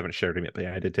of it. I just haven't shared them yet, but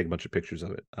yeah, I did take a bunch of pictures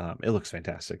of it. It looks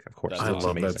fantastic, of course. It That's I looks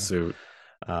love awesome. that amazing. suit.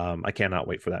 I cannot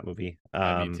wait for that movie.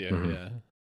 Yeah, me too. Mhm. Yeah.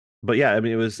 But yeah, I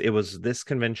mean, it was this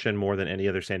convention more than any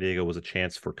other San Diego was a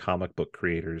chance for comic book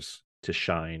creators to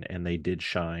shine, and they did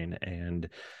shine. And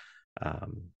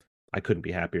um, I couldn't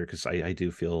be happier because I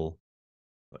do feel,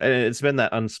 and it's been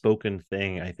that unspoken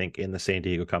thing, I think, in the San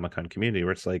Diego Comic Con community,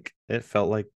 where it's like it felt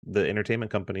like the entertainment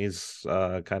companies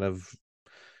kind of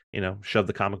shoved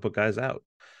the comic book guys out.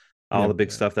 All Yeah. the big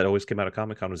Yeah. stuff that always came out of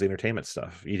Comic Con was the entertainment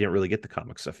stuff. You didn't really get the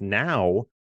comic stuff. Now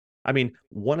I mean,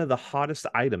 one of the hottest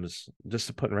items, just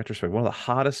to put in retrospect, one of the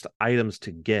hottest items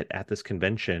to get at this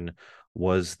convention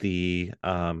was the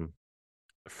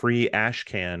free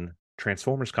Ashcan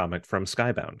Transformers comic from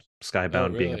Skybound. Oh,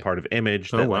 Skybound being a really? part of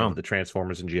Image Oh that landed wow. the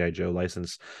Transformers and GI Joe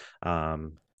license.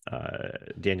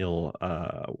 Daniel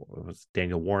was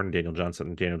Daniel Warren, Daniel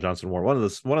Johnson Warren.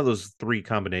 One of those three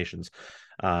combinations.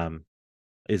 Um,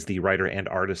 is the writer and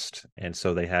artist, and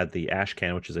so they had the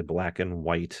Ashcan, which is a black and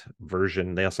white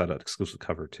version. They also had an exclusive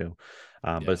cover too,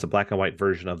 but Yeah. it's a black and white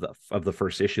version of the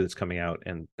first issue that's coming out.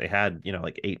 And they had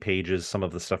like 8 pages, some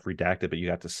of the stuff redacted, but you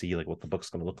got to see like what the book's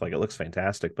going to look like. It looks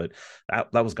fantastic, but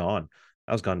that was gone.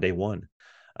 That was gone day one.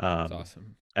 That's Um,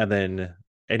 awesome. and then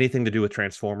anything to do with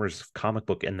Transformers comic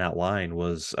book in that line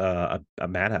was a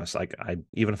madhouse. Like I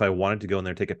even if I wanted to go in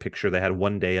there and take a picture, they had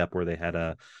one day up where they had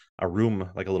a room,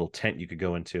 like a little tent you could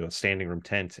go into, a standing room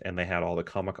tent, and they had all the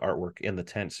comic artwork in the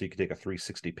tent, so you could take a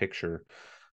 360 picture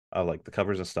of like the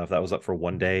covers and stuff. That was up for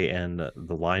one day, and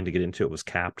the line to get into it was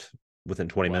capped within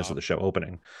 20 minutes of Wow. the show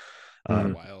opening. That's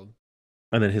Mhm. wild.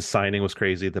 And then his signing was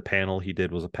crazy. The panel he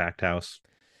did was a packed house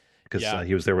because Yeah.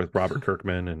 he was there with Robert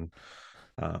Kirkman, and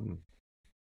um,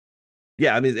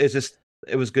 yeah, I mean,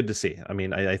 it was good to see. I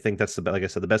mean, I think that's like I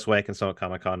said, the best way I can sum up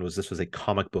Comic Con was this was a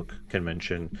comic book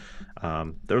convention.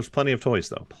 There was plenty of toys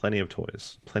though, plenty of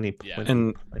toys, Yeah.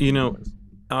 And plenty of toys.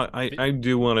 I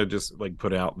do want to just like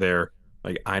put out there,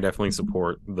 like I definitely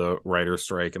support the writer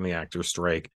strike and the actor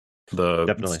strike. The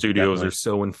Definitely, studios are definitely.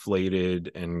 so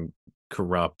inflated and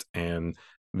corrupt, and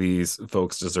these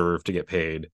folks deserve to get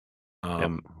paid. Yep.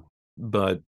 Um,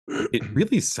 but it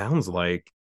really sounds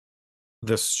like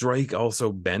the strike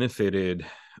also benefited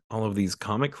all of these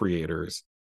comic creators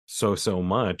so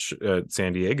much at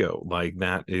San Diego. Like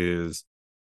that is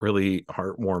really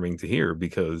heartwarming to hear,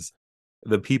 because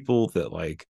the people that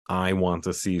like I want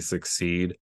to see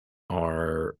succeed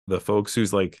are the folks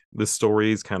who's like the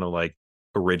stories kind of like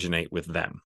originate with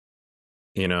them,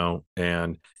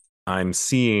 and I'm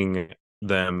seeing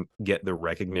them get the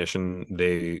recognition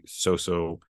they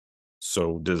so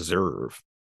deserve.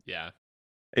 Yeah.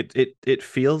 It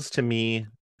feels to me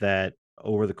that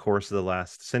over the course of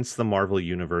since the Marvel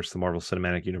universe, the Marvel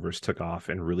Cinematic Universe took off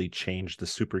and really changed the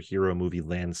superhero movie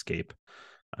landscape,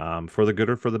 for the good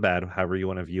or for the bad, however you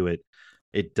want to view it.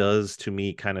 It does to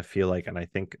me kind of feel like, and I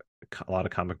think a lot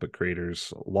of comic book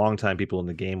creators, longtime people in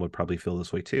the game would probably feel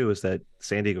this way too, is that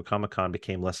San Diego Comic Con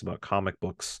became less about comic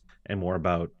books and more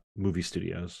about movie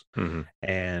studios. Mhm.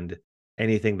 And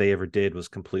anything they ever did was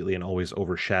completely and always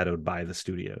overshadowed by the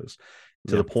studios,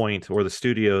 to Yeah. the point where the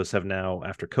studios have now,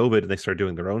 after COVID, and they started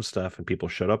doing their own stuff and people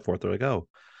showed up for it. They're like, oh,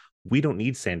 we don't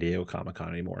need San Diego Comic Con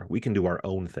anymore. We can do our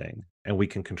own thing and we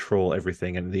can control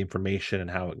everything and the information and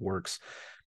how it works.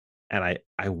 And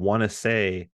I want to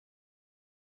say,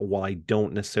 while I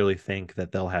don't necessarily think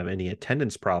that they'll have any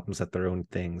attendance problems at their own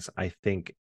things, I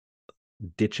think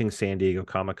ditching San Diego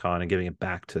Comic Con and giving it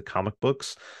back to comic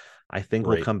books, I think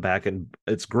will Right. come back, and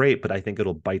it's great, but I think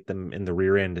it'll bite them in the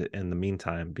rear end in the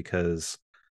meantime, because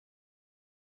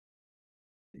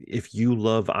if you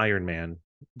love Iron Man,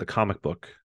 the comic book,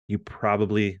 you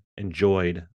probably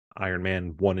enjoyed Iron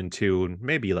Man 1 and 2 and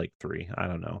maybe like 3, I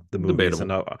don't know, the movies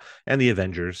Debatable. and the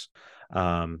Avengers.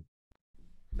 Um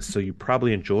so you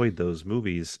probably enjoyed those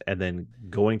movies, and then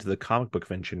going to the comic book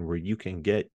convention where you can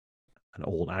get an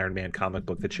old Iron Man comic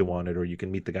book that you wanted, or you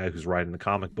can meet the guy who's writing the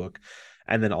comic book,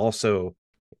 and then also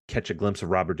catch a glimpse of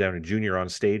Robert Downey Jr. on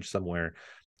stage somewhere.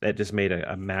 That just made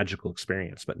a magical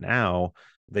experience. But now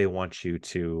they want you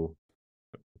to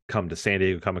come to San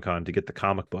Diego Comic Con to get the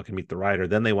comic book and meet the writer.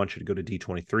 Then they want you to go to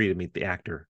D23 to meet the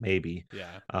actor, maybe.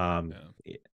 Yeah. Um,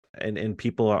 Yeah. and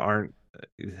people aren't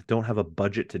don't have a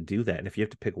budget to do that. And if you have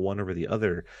to pick one over the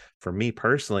other, for me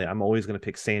personally, I'm always going to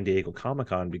pick San Diego Comic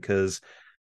Con, because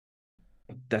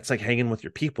that's like hanging with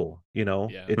your people. Yeah.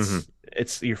 Mhm.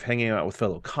 It's you're hanging out with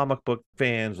fellow comic book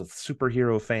fans, with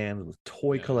superhero fans, with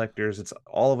toy Yeah. collectors. It's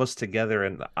all of us together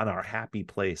and on our happy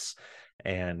place.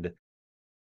 And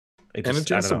And a I chance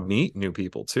don't to know. meet new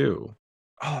people too.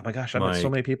 Oh my gosh, I met so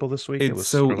Like many people this week. It it's was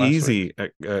so or last week. easy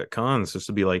at cons just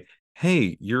to be like,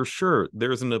 hey, you're sure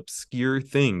there's an obscure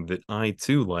thing that I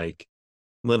too like.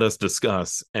 Let us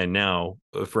discuss. And now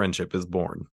a friendship is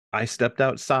born. I stepped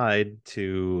outside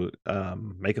to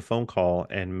make a phone call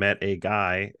and met a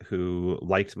guy who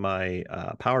liked my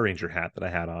Power Ranger hat that I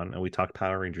had on, and we talked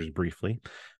Power Rangers briefly.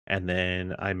 And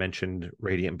then I mentioned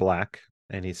Radiant Black,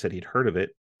 and he said he'd heard of it.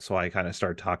 So I kind of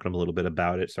started talking to him a little bit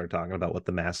about it, started talking about what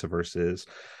the Massiverse is.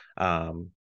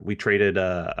 We traded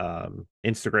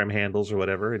Instagram handles or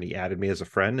whatever, and he added me as a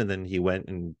friend, and then he went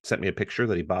and sent me a picture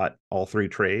that he bought all three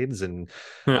trades, and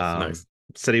um, Nice.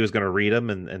 said he was going to read them,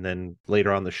 and then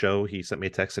later on the show, he sent me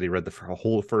a text that he read the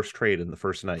whole first trade in the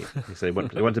first night. He said he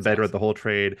went to bed, read the whole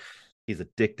trade. He's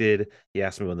addicted. He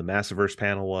asked me when the Massiverse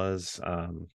panel was.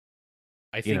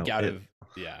 I think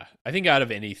I think out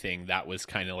of anything, that was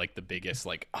kind of like the biggest,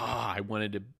 like, I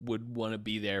would want to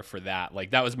be there for that.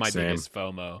 Like that was my biggest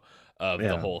FOMO of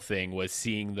the whole thing, was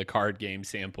seeing the card game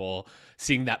sample,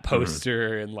 seeing that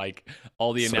poster and like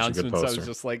all the announcements. I was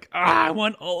just like, I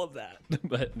want all of that.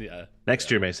 But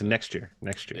next year, Mason, next year.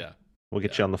 Yeah. We'll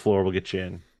get you on the floor. We'll get you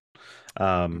in.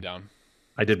 I'm down.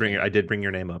 I did bring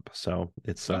your name up, so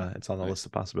it's on the list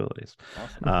of possibilities.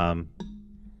 Awesome.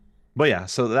 But yeah,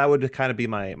 so that would kind of be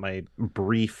my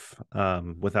brief,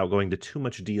 without going to too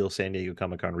much deal, San Diego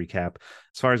Comic-Con recap.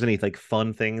 As far as any like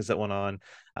fun things that went on,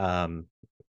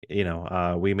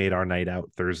 we made our night out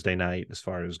Thursday night as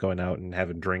far as going out and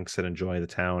having drinks and enjoy the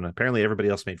town. Apparently everybody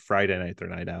else made Friday night their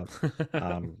night out,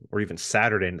 or even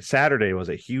Saturday. Saturday was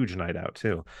a huge night out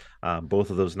too. Both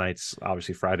of those nights,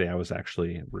 obviously Friday, I was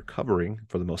actually recovering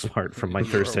for the most part from my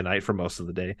Thursday night for most of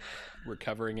the day.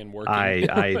 Recovering and working.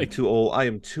 I am too old. I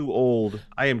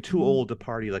am too old to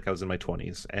party like I was in my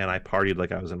 20s, and I partied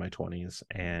like I was in my 20s.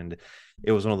 And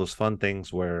it was one of those fun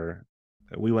things where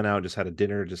we went out, just had a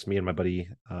dinner, just me and my buddy,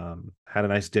 had a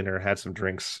nice dinner, had some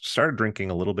drinks, started drinking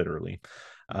a little bit early.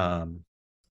 I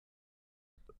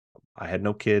had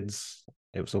no kids.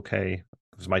 It was okay.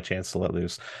 It was my chance to let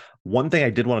loose. One thing I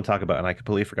did want to talk about, and I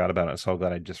completely forgot about it, so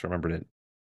glad I just remembered it.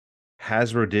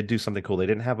 Hasbro did do something cool. They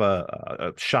didn't have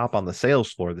a shop on the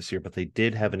sales floor this year, but they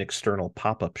did have an external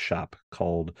pop-up shop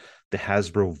called the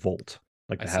Hasbro Vault.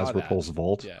 Like the Hasbro Pulse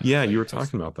Vault. Yeah, you were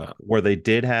talking about that. Where they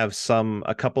did have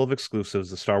a couple of exclusives,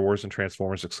 the Star Wars and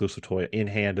Transformers exclusive toy in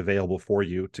hand available for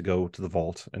you to go to the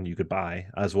vault and you could buy,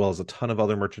 as well as a ton of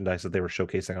other merchandise that they were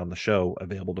showcasing on the show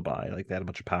available to buy. Like they had a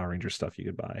bunch of Power Ranger stuff you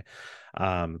could buy.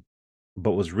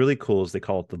 But what's really cool is they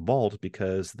call it the Vault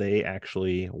because they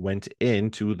actually went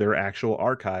into their actual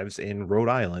archives in Rhode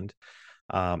Island,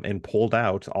 and pulled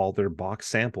out all their box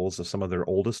samples of some of their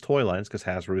oldest toy lines, because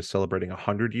Hasbro is celebrating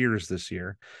 100 years this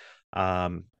year.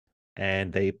 And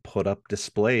they put up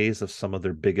displays of some of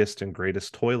their biggest and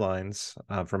greatest toy lines,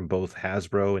 from both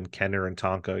Hasbro and Kenner and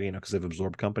Tonka, because they've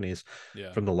absorbed companies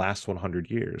from the last 100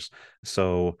 years.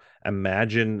 So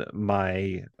imagine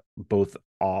my both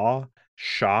awe,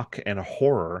 shock, and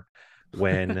horror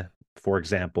when, for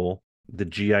example, the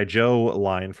G.I. Joe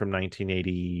line from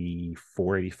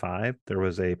 1984-85, there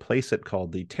was a playset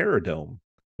called the Terror Dome,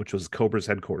 which was Cobra's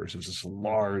headquarters. It was this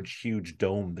large, huge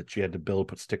dome that you had to build,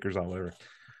 put stickers on, whatever.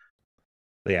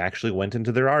 They actually went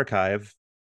into their archive,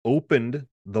 opened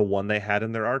the one they had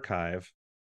in their archive,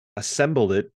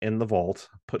 assembled it in the vault,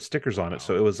 put stickers on it.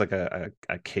 So it was like a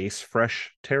case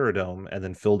fresh Terror Dome, and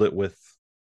then filled it with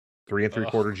 3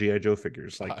 3/4 G.I. Joe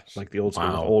figures, like the old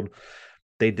school old.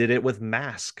 They did it with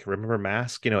Mask. Remember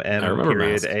Mask? M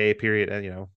period Mask. A period.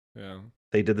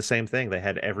 They did the same thing. They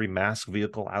had every Mask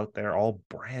vehicle out there, all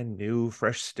brand new,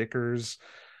 fresh stickers.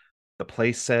 The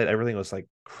play set, everything was like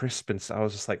crisp, and so I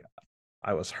was just like,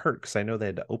 I was hurt because I know they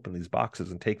had to open these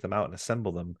boxes and take them out and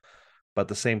assemble them. But at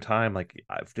the same time, like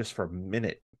just for a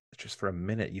minute,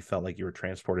 you felt like you were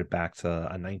transported back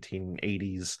to a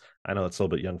 1980s. I know it's a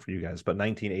little bit young for you guys, but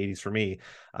 1980s for me.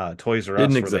 Toys R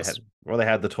Us, where they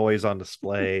had the toys on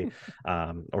display,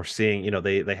 or seeing,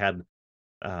 they had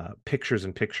pictures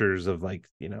and pictures of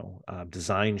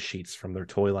design sheets from their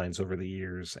toy lines over the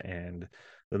years, and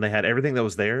then they had everything that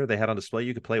was there. They had on display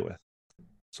you could play with.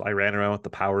 So I ran around with the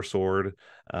Power Sword.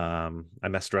 I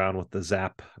messed around with the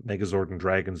Zap Megazord and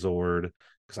Dragon Zord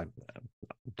because I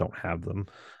don't have them.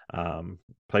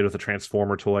 Played with a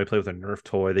Transformer toy, played with a Nerf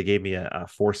toy. They gave me a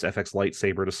Force FX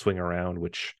lightsaber to swing around,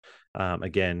 which,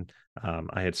 again,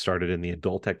 I had started in the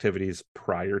adult activities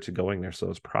prior to going there, so it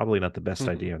was probably not the best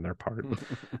idea on their part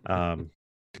to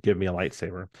give me a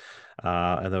lightsaber.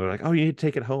 And they were like, "Oh, you need to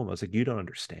take it home." I was like, "You don't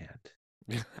understand.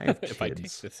 I have kids. If I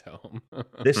take this home,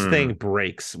 this thing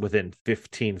breaks within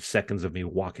 15 seconds of me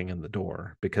walking in the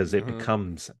door because it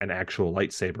becomes an actual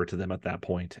lightsaber to them at that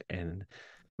point, and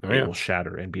it will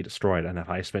shatter and be destroyed. And if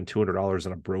I spend $200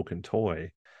 on a broken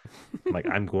toy,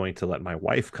 I'm going to let my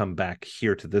wife come back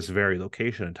here to this very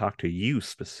location and talk to you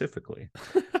specifically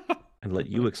and let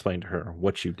you explain to her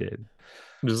what you did."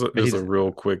 Just a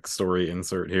real quick story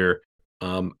insert here.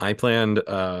 I planned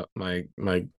my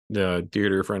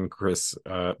dear friend Chris,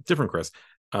 different Chris,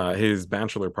 his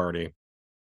bachelor party,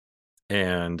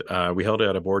 and we held it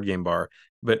at a board game bar.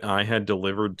 But I had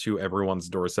delivered to everyone's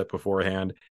doorstep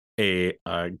beforehand a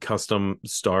custom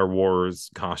Star Wars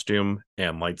costume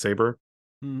and lightsaber.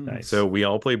 Nice. So we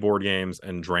all played board games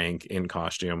and drank in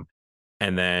costume.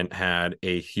 and then had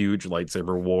a huge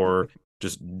lightsaber war,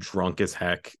 just drunk as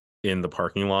heck in the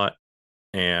parking lot.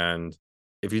 And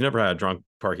if you've never had a drunk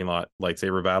parking lot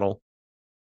lightsaber battle,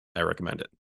 I recommend it.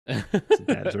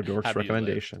 Dad's or Dork's Have you lived?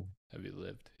 recommendation. Have you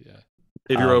lived? Yeah.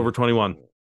 If you're over 21.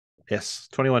 Yes,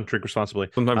 21. Drink responsibly.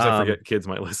 Sometimes I forget kids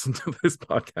might listen to this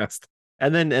podcast.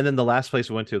 And then the last place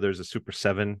we went to, there's a Super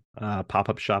 7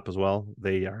 pop-up shop as well.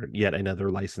 They are yet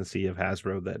another licensee of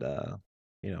Hasbro that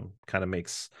kind of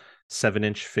makes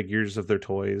 7-inch figures of their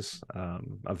toys,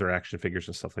 of their action figures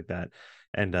and stuff like that.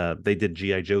 And they did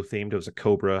G.I. Joe themed. It was a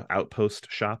Cobra outpost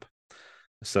shop.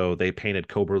 So they painted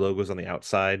Cobra logos on the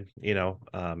outside,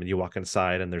 and you walk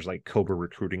inside and there's like Cobra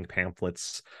recruiting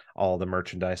pamphlets, all the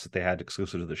merchandise that they had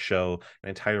exclusive to the show, an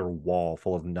entire wall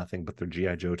full of nothing but their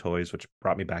G.I. Joe toys, which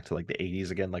brought me back to like the 80s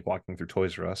again, like walking through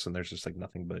Toys R Us, and there's just like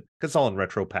nothing but, because it's all in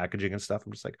retro packaging and stuff.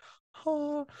 I'm just like,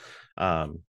 huh.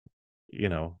 And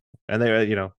they,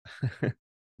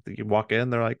 you walk in,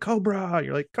 they're like, Cobra,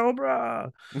 you're like,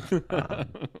 Cobra.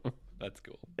 That's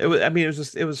cool.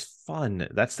 It was fun.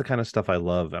 That's the kind of stuff I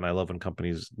love, and I love when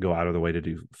companies go out of their way to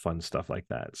do fun stuff like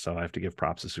that. So I have to give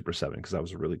props to Super 7 because that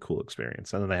was a really cool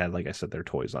experience. And then they had, like I said, their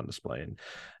toys on display and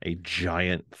a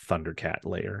giant Thundercat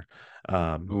layer.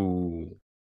 Ooh.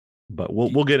 But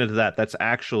we'll get into that. That's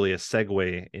actually a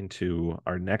segue into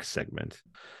our next segment.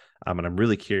 And I'm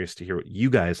really curious to hear what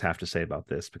you guys have to say about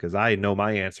this, because I know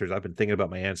my answers. I've been thinking about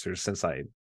my answers since I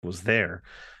was there.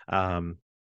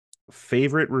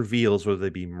 Favorite reveals, whether they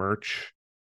be merch,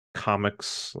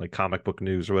 comics, like comic book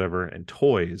news or whatever, and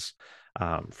toys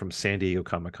from San Diego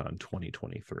Comic-Con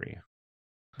 2023.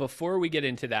 Before we get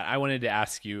into that, I wanted to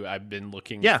ask you, I've been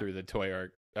looking through the toy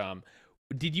art.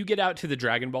 Did you get out to the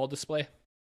Dragon Ball display?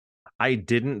 I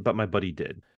didn't, but my buddy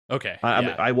did. Okay.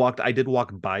 I did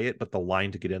walk by it, but the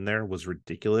line to get in there was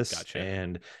ridiculous. Gotcha.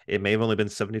 And it may have only been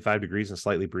 75 degrees and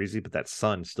slightly breezy, but that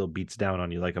sun still beats down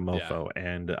on you like a mofo. Yeah.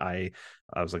 And I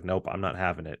was like, nope, I'm not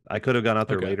having it. I could have gone out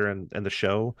there later in the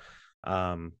show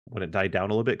when it died down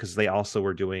a little bit, because they also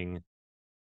were doing,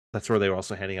 that's where they were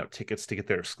also handing out tickets to get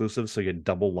their exclusives. So you had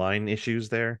double line issues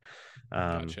there.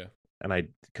 Gotcha. And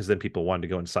because then people wanted to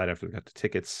go inside after they got the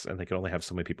tickets, and they could only have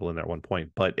so many people in there at one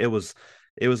point. But it was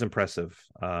impressive.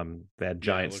 They had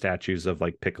giant statues of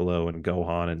like Piccolo and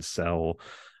Gohan and Cell.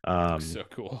 So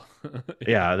cool.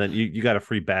 Yeah, and then you got a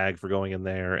free bag for going in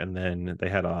there, and then they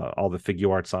had all the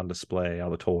figure arts on display, all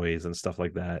the toys and stuff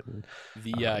like that. And,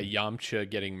 the Yamcha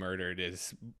getting murdered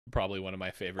is probably one of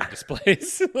my favorite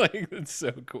displays. Like, it's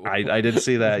so cool. I did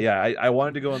see that. Yeah, I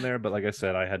wanted to go in there, but like I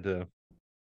said, I had to.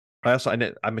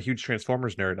 I'm a huge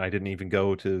Transformers nerd, and I didn't even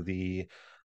go to the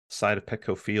side of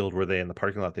Petco Field where in the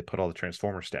parking lot they put all the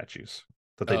Transformer statues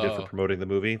that they did for promoting the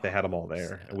movie. They had them all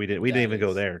there, and we didn't even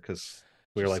go there because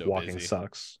we were like, walking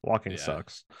sucks,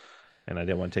 and I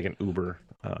didn't want to take an Uber.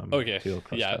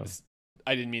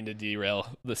 I didn't mean to derail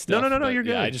the stuff. No, you're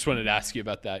good. Yeah, I just wanted to ask you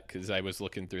about that because I was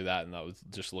looking through that, and that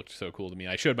just looked so cool to me.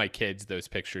 I showed my kids those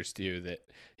pictures too that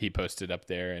he posted up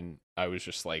there, and I was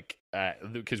just like,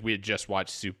 because we had just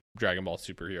watched Dragon Ball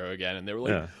Superhero again, and they were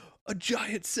like, a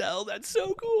giant Cell, that's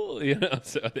so cool,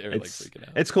 So they were like freaking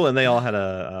out. It's cool, and they all had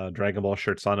a Dragon Ball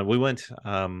shirts on, and we went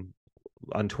on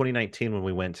 2019 when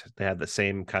we went. They had the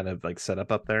same kind of like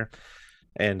setup up there,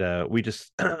 and we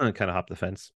just kind of hopped the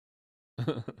fence.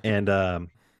 And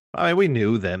we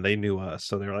knew them, they knew us,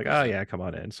 so they were like, oh yeah, come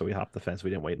on in. So we hopped the fence,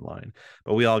 we didn't wait in line,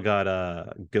 but we all got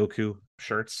Goku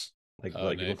shirts, like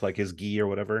nice. It looked like his gi or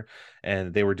whatever,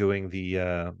 and they were doing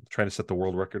the trying to set the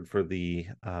world record for the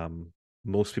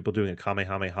most people doing a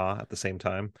Kamehameha at the same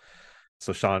time.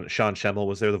 So Sean Schemmel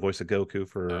was there, the voice of Goku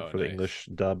for the English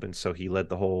dub, and so he led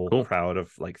the whole crowd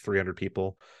of like 300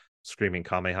 people screaming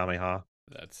Kamehameha.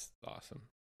 That's awesome.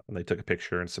 And they took a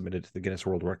picture and submitted to the Guinness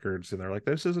World Records, and they're like,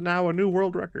 this is now a new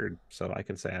world record. So I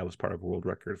can say I was part of a world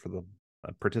record for the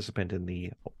participant in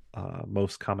the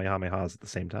most Kamehamehas at the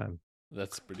same time.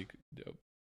 That's pretty dope.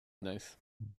 Nice.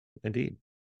 Indeed.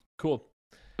 Cool.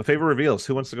 A favorite reveals.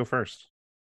 Who wants to go first?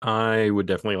 I would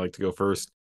definitely like to go first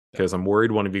because I'm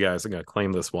worried one of you guys are going to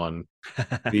claim this one.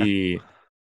 The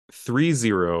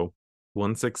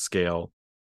 3016 scale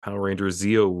Power Ranger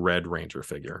Zeo Red Ranger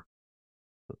figure.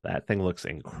 That thing looks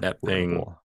incredible. That thing,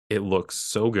 it looks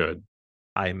so good.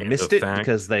 I missed it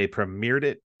because they premiered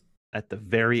it at the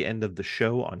very end of the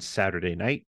show on Saturday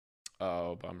night.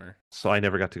 Oh, bummer. So I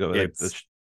never got to go.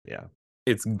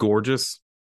 It's gorgeous.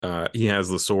 He has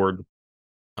the sword.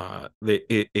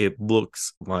 It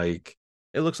looks like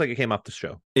it came off the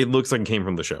show. It looks like it came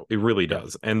from the show. It really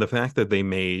does. And the fact that they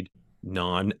made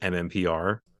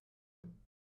non-MMPR,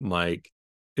 like,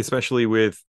 especially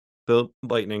with the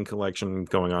Lightning collection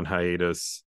going on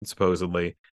hiatus,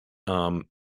 supposedly, Um,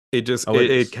 it just Oh, it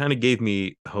it is. kind of gave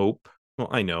me hope. Well,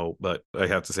 I know, but I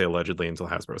have to say allegedly until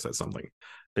Hasbro says something.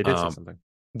 They did say Um, something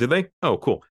did they? Oh,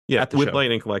 cool. Yeah, at the with show.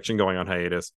 Lightning Collection going on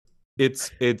hiatus, it's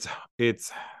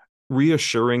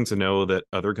reassuring to know that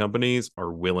other companies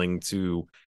are willing to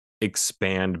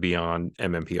expand beyond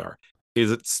MMPR.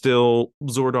 Is it still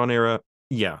Zordon era?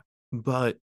 Yeah,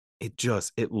 but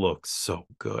it looks so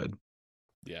good.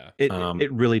 Yeah.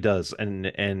 It really does, and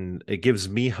it gives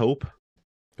me hope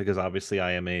because obviously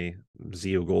I am a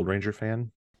Zeo Gold Ranger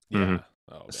fan. Mhm. Yeah.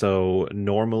 Oh man. So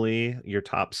normally your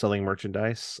top selling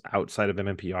merchandise outside of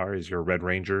MMPR is your Red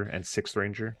Ranger and Sixth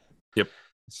Ranger. Yep.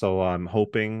 So I'm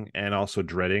hoping and also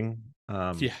dreading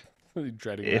Yeah.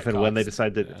 Dreading if that and when they cost.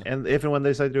 decide to Yeah. and if and when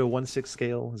they decide to do a 1/6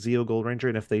 scale Zeo Gold Ranger,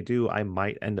 and if they do, I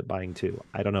might end up buying two.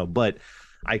 I don't know, but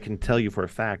I can tell you for a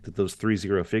fact that those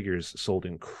 3-0 figures sold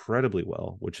incredibly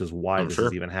well, which is why I'm this is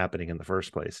sure. even happening in the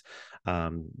first place.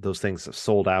 Those things have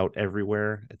sold out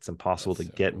everywhere. It's impossible That's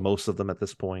to so get cool. most of them at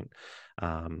this point.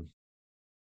 Um,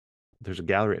 there's a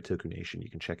gallery at Toku Nation you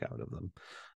can check out of them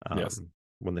Yes.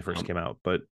 when they first Um, came out.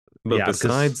 But but yeah, because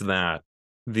besides that,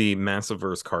 the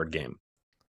Massiverse card game.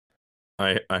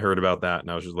 I heard about that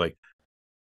and I was just like,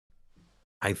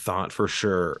 I thought for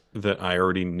sure that I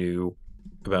already knew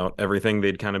about everything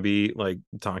they'd kind of be like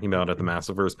talking about at the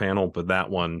Massiverse panel, but that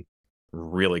one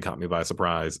really caught me by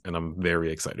surprise, and I'm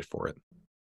very excited for it.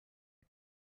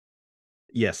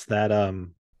 yes, that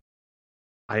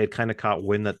I had kind of caught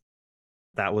wind that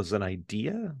that was an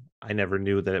idea. I never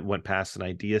knew that it went past an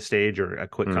idea stage or a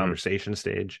quick Mhm. conversation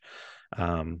stage.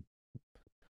 Um,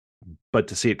 but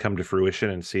to see it come to fruition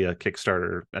and see a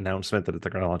Kickstarter announcement that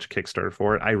they're going to launch a Kickstarter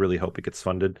for it, I really hope it gets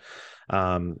funded.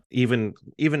 Even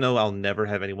though I'll never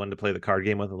have anyone to play the card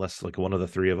game with unless like one of the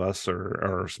three of us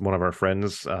or one of our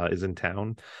friends is in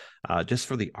town, just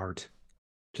for the art,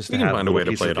 just We to can have find a little way to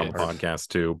pieces play of it the on It's art. podcast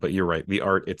too, but you're right. The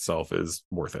art itself is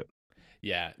worth it.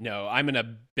 Yeah, no, I'm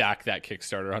gonna back that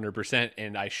Kickstarter 100%.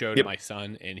 And I showed Yep. my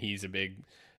son, and he's a big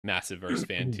Massive Verse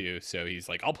fan too. So he's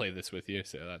like, "I'll play this with you."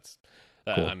 So that's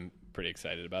Cool. I'm pretty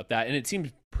excited about that, and it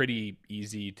seems pretty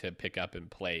easy to pick up and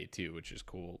play too, which is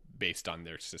cool based on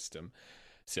their system.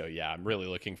 So yeah, I'm really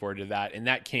looking forward to that. And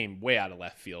that came way out of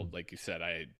left field, like you said.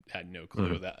 I had no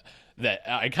clue Mhm. that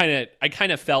I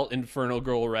kind of felt Infernal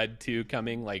Girl Red 2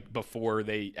 coming like before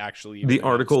they actually even The announced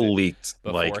article it leaked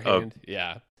beforehand.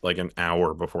 Yeah. like an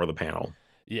hour before the panel.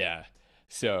 Yeah.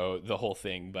 So the whole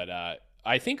thing, but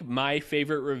I think my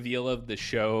favorite reveal of the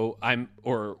show,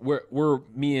 we're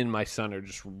me and my son are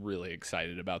just really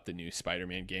excited about the new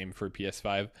Spider-Man game for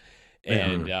PS5,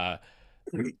 Yeah.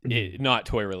 and not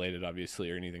toy related,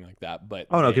 obviously, or anything like that. But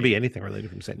Oh no, it could be anything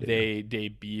related from San Diego. they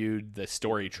debuted the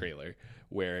story trailer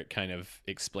where it kind of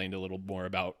explained a little more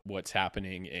about what's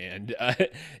happening, and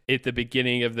at the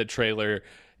beginning of the trailer,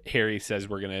 Harry says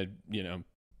we're gonna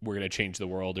change the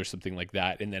world or something like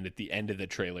that, and then at the end of the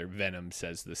trailer, Venom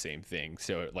says the same thing.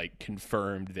 So it like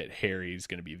confirmed that Harry's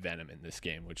gonna be Venom in this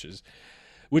game, which is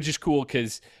cool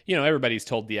because everybody's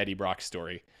told the Eddie Brock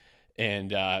story,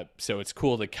 and so it's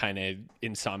cool to kind of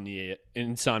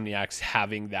Insomniacs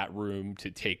having that room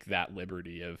to take that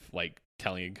liberty of like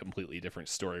telling a completely different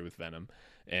story with Venom.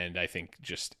 And I think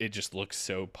it just looks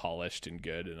so polished and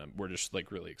good, and we're just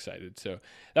like really excited. So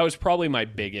that was probably my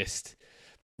biggest,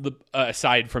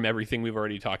 aside from everything we've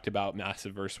already talked about,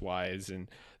 massive verse wise, and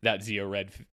that Zeo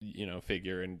Red,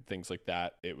 figure and things like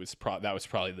that. That was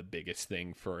probably the biggest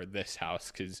thing for this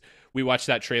house because we watched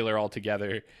that trailer all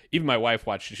together. Even my wife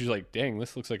watched it. She's like, "Dang,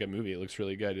 this looks like a movie. It looks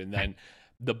really good." And then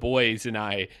the boys and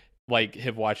I like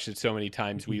have watched it so many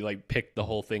times. We like picked the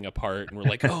whole thing apart and we're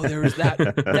like, "Oh, there was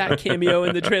that cameo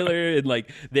in the trailer," and like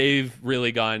they've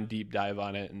really gone deep dive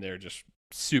on it, and they're just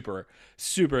super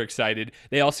super excited.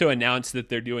 They also announced that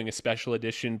they're doing a special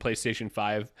edition PlayStation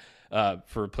 5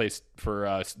 for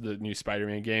the new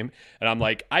Spider-Man game, and I'm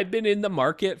like, I've been in the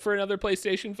market for another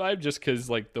PlayStation 5 just because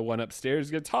like the one upstairs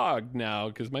gets hogged now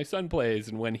because my son plays,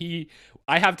 and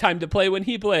I have time to play when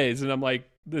he plays, and I'm like,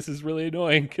 this is really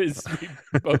annoying because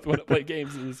we both want to play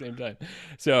games at the same time.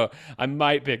 So I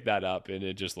might pick that up, and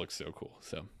it just looks so cool.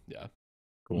 So yeah.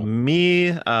 Cool.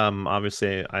 Me,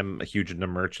 obviously I'm a huge into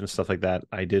merch and stuff like that.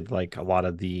 I did like a lot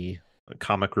of the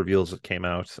comic reveals that came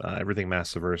out, everything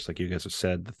Massiverse, like you guys have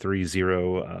said, the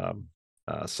 3-0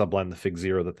 Sublime, the Fig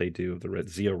Zero that they do, the Red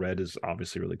Zeo Red is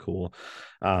obviously really cool.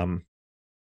 Some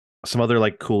other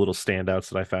like cool little standouts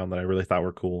that I found that I really thought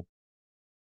were cool.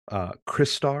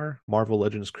 Crystar, Marvel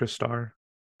Legends Crystar,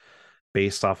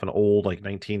 based off an old like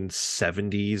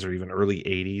 1970s or even early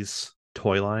 80s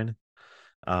toy line.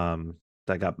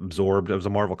 That got absorbed. It was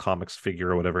a Marvel Comics figure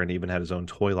or whatever, and he even had his own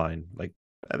toy line. Like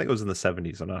I think it was in the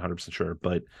 70s. I'm not 100% sure,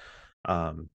 but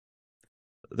Um,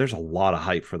 there's a lot of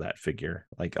hype for that figure.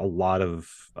 Like a lot of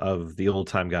the old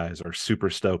time guys are super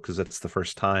stoked because it's the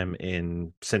first time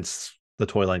in since the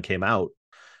toy line came out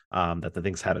that the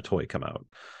thing's had a toy come out.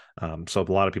 So a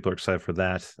lot of people are excited for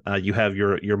that. You have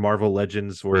your Marvel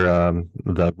Legends where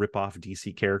the rip-off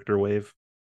DC character wave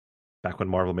back when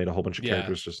Marvel made a whole bunch of Yeah,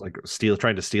 characters, just like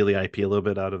trying to steal the IP a little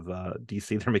bit out of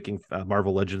DC. They're making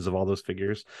Marvel Legends of all those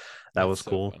figures. That that's was so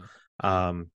cool. funny.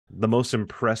 Yeah. The most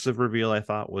impressive reveal I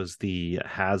thought was the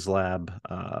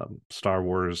HasLab Star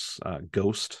Wars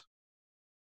Ghost.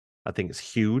 I think it's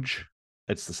huge.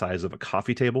 It's the size of a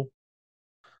coffee table.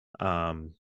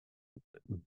 Um,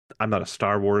 I'm not a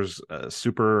Star Wars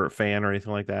super fan or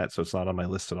anything like that, so it's not on my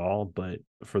list at all. But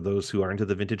for those who are into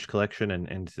the vintage collection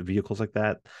and vehicles like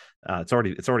that, it's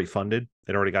already funded.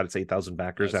 It already got its 8,000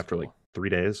 backers That's after like cool. 3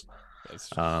 days, That's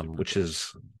super which cool.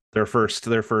 is their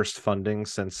first funding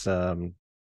since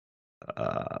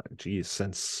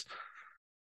since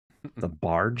the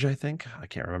barge. I think I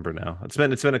can't remember now. It's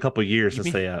been a couple years You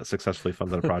since mean they successfully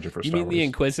funded a project for you Star mean the Wars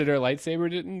Inquisitor lightsaber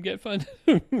didn't get funded?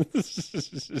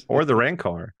 or the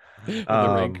Rancor. Or the Um,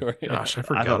 Rancor? Yeah. Gosh, I I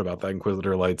forgot thought about that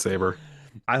Inquisitor lightsaber.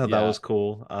 that Yeah. was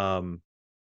cool.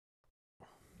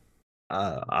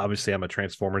 Obviously I'm a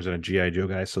Transformers and a GI Joe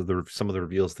guy, so some of the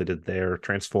reveals they did there,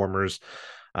 Transformers.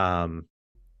 Um,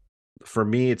 for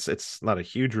me, it's not a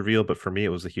huge reveal, but for me it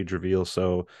was a huge reveal.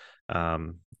 So,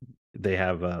 um, they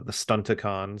have the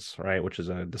Stunticons, right, which is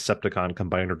a Decepticon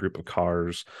combiner group of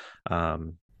cars.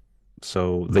 Um,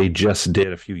 so they just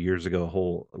did a few years ago a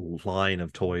whole line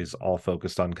of toys all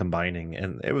focused on combining,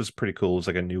 and it was pretty cool. It was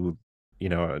like a new,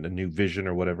 a new vision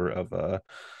or whatever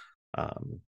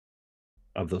um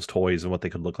of those toys and what they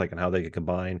could look like and how they could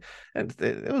combine. And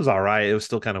it was all right. It was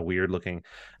still kind of weird looking.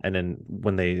 And then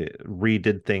when they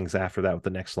redid things after that with the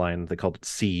next line, they called it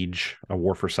Siege, a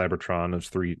War for Cybertron. It was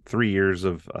three years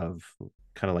of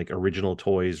kind of like original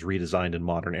toys redesigned in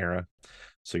modern era.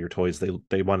 So your toys,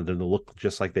 they wanted them to look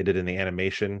just like they did in the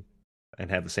animation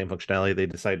and have the same functionality. They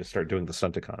decided to start doing the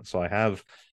Stunticon. So I have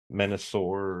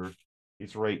Menasor.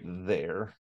 He's right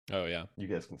there. Oh yeah. You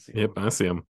guys can see Yep, him. I see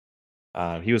him.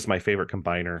 He was my favorite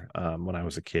combiner when I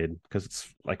was a kid because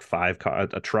it's like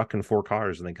a truck and 4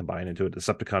 cars, and they combine into a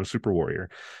Decepticon Super Warrior.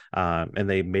 And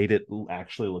they made it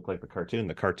actually look like the cartoon.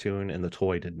 The cartoon and the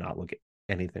toy did not look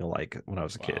anything alike when I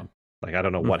was a kid. Wow. Like I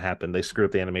don't know Hmm. what happened. They screwed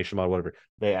up the animation model, whatever.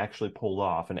 They actually pulled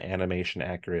off an animation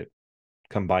accurate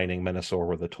combining Menasor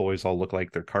where the toys all look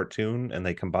like they're cartoon and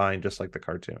they combine just like the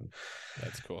cartoon.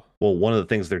 That's cool. Well, one of the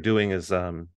things they're doing is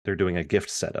they're doing a gift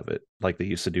set of it, like they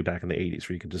used to do back in the 80s,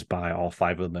 where you could just buy all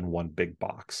 5 of them in one big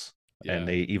box. And Yeah.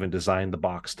 they even designed the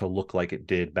box to look like it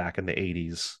did back in the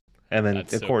 80s. And then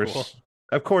That's so cool.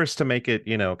 of course, to make it,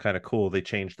 kind of cool, they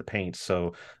changed the paint.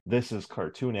 So this is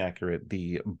cartoon accurate.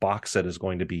 The box set is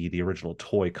going to be the original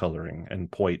toy coloring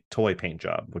and toy paint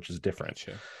job, which is different.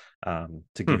 Gotcha. To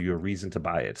Hmm. give you a reason to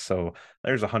buy it. So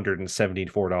there's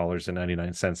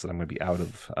 $174.99 that I'm going to be out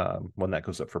of when that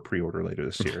goes up for pre-order later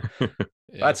this year. Yeah.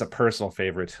 That's a personal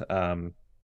favorite.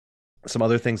 Some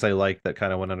other things I like that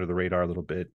kind of went under the radar a little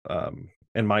bit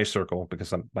in my circle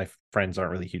because my friends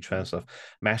aren't really huge fans of stuff.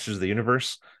 Masters of the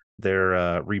Universe.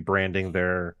 They're rebranding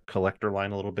their collector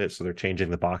line a little bit, so they're changing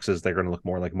the boxes. They're going to look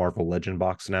more like Marvel Legend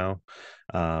box now.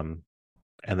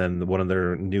 And then one of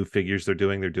their new figures they're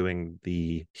doing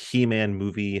the He-Man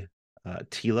movie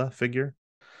Tila figure,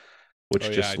 Oh which yeah,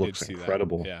 I just did looks see that.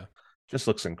 incredible. Yeah. Just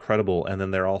looks incredible. And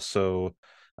then they're also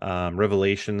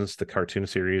Revelations, the cartoon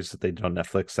series that they did on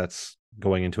Netflix. That's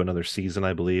going into another season,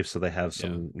 I believe. So they have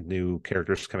some new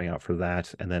characters coming out for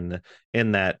that. And then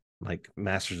in that, like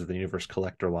Masters of the Universe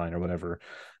collector line or whatever,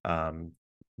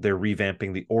 they're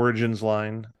revamping the Origins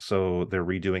line. So they're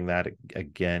redoing that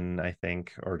again, I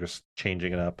think, or just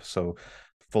changing it up. So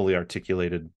fully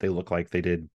articulated, they look like they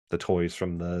did the toys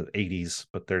from the 80s,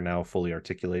 but they're now fully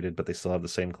articulated, but they still have the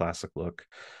same classic look.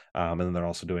 And then they're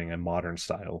also doing a modern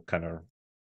style kind of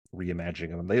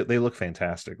reimagining them. They look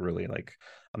fantastic, really. Like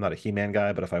I'm not a He-Man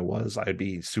guy, but if I was, I'd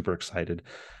be super excited.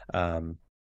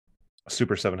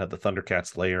 Super 7 had the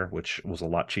Thundercats layer, which was a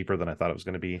lot cheaper than I thought it was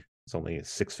going to be. It's only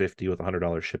 $650 with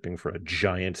 $100 shipping for a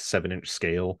giant 7-inch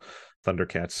scale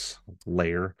Thundercats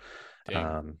layer.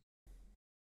 Dang.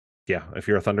 Yeah, if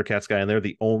you're a Thundercats guy, and they're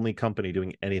the only company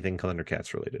doing anything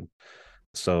Thundercats related.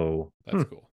 So That's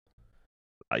cool.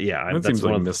 yeah, That that's seems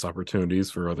one like of missed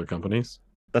opportunities for other companies.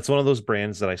 that's one of those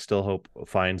brands that I still hope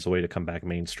finds a way to come back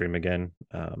mainstream again.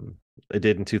 It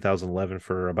did in 2011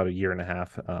 for about a year and a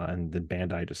half, and then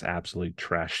Bandai just absolutely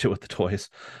trashed it with the toys.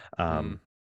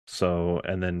 So,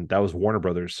 and then that was Warner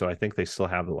Brothers, so I think they still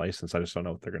have the license. I just don't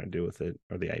know what they're going to do with it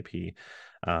or the IP.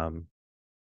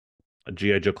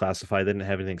 GI Joe Classified. They didn't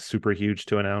have anything super huge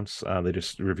to announce. They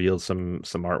just revealed some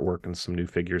artwork and some new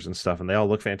figures and stuff, and they all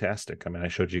look fantastic. I mean, I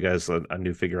showed you guys a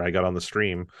new figure I got on the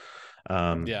stream.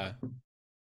 Yeah.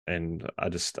 And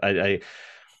I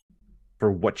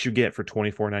for what you get for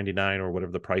 $24.99 or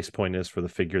whatever the price point is for the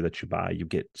figure that you buy, you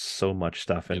get so much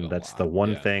stuff. Get And a that's lot, the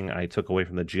one yeah. thing I took away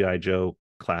from the GI Joe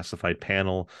Classified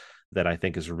panel that I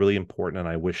think is really important, and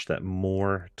I wish that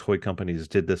more toy companies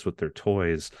did this with their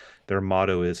toys. Their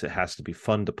motto is it has to be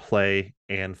fun to play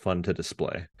and fun to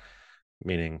display,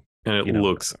 meaning, And it you know,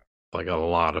 looks like a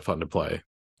lot of fun to play.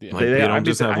 Yeah. Like they I've don't been,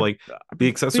 just have I've, like I've the been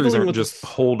accessories fiddling aren't with just this.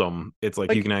 hold them. It's like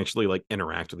you Like can actually like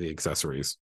interact with the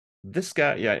accessories. this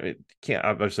guy, yeah, it can't,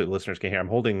 obviously listeners can't hear. I'm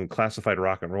holding Classified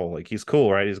Rock and Roll. Like, he's cool,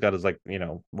 right? He's got his, like,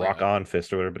 rock Yeah. on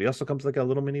fist or whatever, but he also comes like a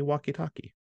little mini walkie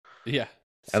talkie. Yeah.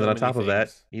 And So then on many top of that,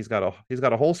 things. he's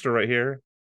got a holster right here,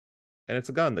 and it's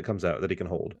a gun that comes out that he can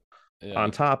hold. On Yeah.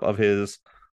 top of his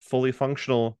fully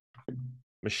functional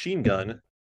machine gun,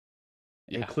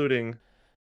 Yeah. including,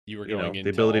 You were going the into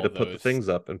ability all to put the those, things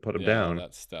up and put them yeah, all down.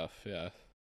 that stuff. Yeah.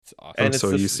 It's I'm And awesome. it's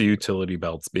so this used to utility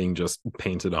belts being just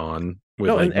painted on with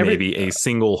no, like and maybe a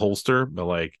single holster, but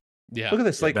like Yeah. look at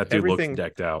this, Yeah. like that dude looks everything.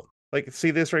 decked out. Like, see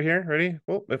this right here? Ready?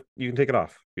 Well, if you can take it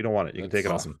off. If you don't want it, you can take That's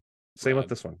it off. Awesome. Same with rad.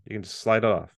 this one. You can just slide it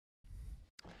off.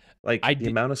 Like, I the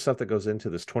did. amount of stuff that goes into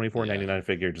this Yeah. $24.99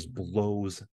 figure just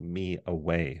blows me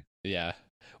away. Yeah.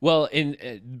 Well, in I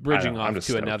don't bridging know. I'm off just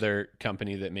to stoked. another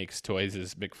company that makes toys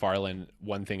is McFarlane.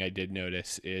 One thing I did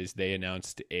notice is they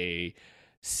announced a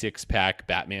 6-pack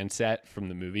Batman set from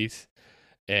the movies,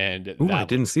 and Ooh, I that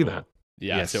didn't looks see cool. that.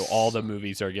 Yeah, so all Yes. the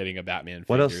movies are getting a Batman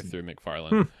What figure else? through McFarlane,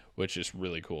 Hmm. which is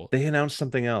really cool. They announced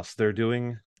something else. They're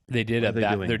doing. They did What a are they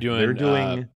bat. They're doing?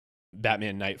 doing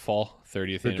Batman Nightfall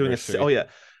 30th They're doing a. anniversary. Oh yeah,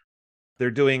 they're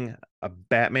doing a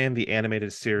Batman the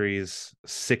Animated Series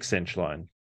 6-inch line,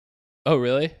 Oh,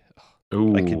 really?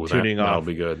 like Ooh, that'll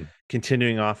be good.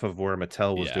 continuing off of where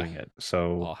Mattel was Yeah. doing it.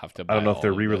 So I'll have to I don't buy know if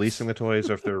they're all of re-releasing this. the toys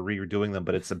or if they're redoing them,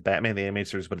 but it's a Batman the Animated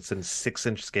Series, but it's in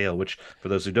 6-inch scale. Which, for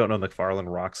those who don't know,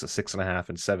 McFarlane rocks a 6.5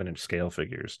 and 7-inch scale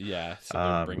figures. Yeah, so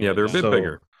they're bringing Yeah, it they're a bit down.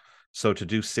 bigger. So to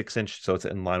do 6-inch, so it's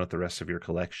in line with the rest of your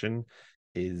collection,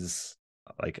 is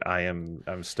like I'm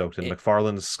stoked. And It,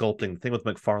 McFarlane's sculpting, the thing with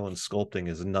McFarlane's sculpting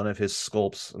is none of his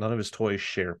sculpts, none of his toys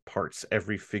share parts.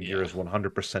 Every figure Yeah. is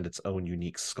 100% its own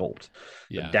unique sculpt.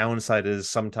 The yeah. downside is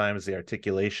sometimes the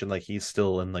articulation, like he's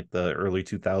still in like the early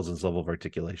 2000s level of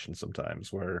articulation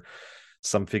sometimes, where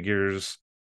some figures,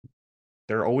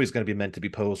 they're always going to be meant to be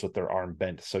posed with their arm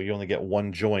bent. So you only get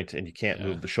one joint and you can't Yeah.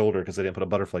 move the shoulder because they didn't put a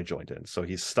butterfly joint in. So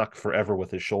he's stuck forever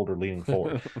with his shoulder leaning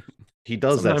forward. He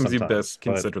does that Sometimes you sometimes, best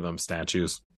but consider them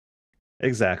statues.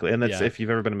 exactly. And that's, Yeah. if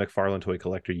you've ever been a McFarlane toy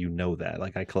collector, you know that.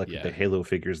 Like, I collected the Yeah. Halo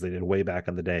figures they did way back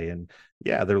in the day, and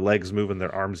yeah, their legs move and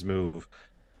their arms move,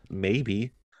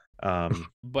 maybe.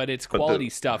 But it's But quality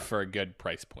stuff for a good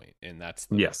price point, and that's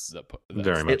Yes, that's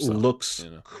very the much it so. looks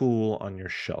you know. cool on your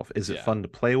shelf. Is it Yeah. fun to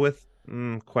play with?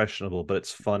 Questionable, but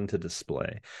it's fun to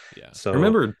display. Yeah. I So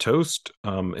remember Toast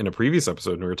in a previous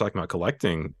episode when we were talking about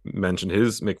collecting mentioned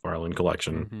his McFarlane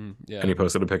collection, Mm-hmm. and Yeah. he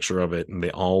posted a picture of it, and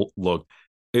they all look.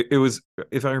 It was,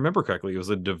 if I remember correctly, it was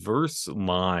a diverse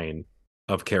line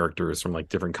of characters from like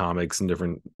different comics and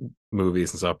different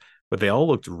movies and stuff, but they all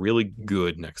looked really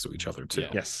good next to each other too.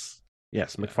 Yeah. yes,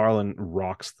 yes, Yeah. McFarlane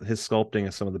rocks. His sculpting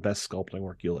is some of the best sculpting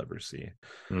work you'll ever see.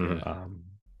 Mhm. Yeah.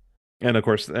 And of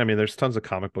course, I mean, there's tons of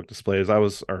comic book displays.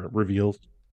 Or revealed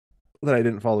that I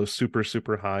didn't follow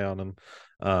super high on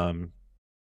them.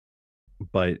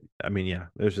 But I mean, yeah,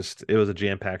 it was a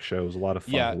jam-packed show. It was a lot of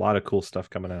fun, Yeah. a lot of cool stuff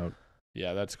coming out.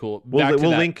 Yeah, that's cool. We'll Back to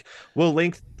we'll that.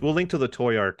 link to the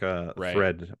Toy Arc Right.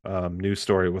 thread news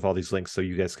story with all these links, so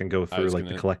you guys can go through was like the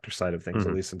gonna- collector side of things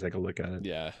at Mhm. least and take a look at it.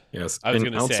 Yeah. Yes, I was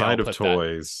and gonna say, I'll outside of put that-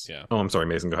 toys. yeah. Oh, I'm sorry,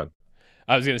 Mason. Go ahead.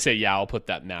 I was gonna say, yeah, I'll put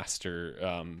that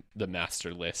the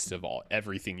master list of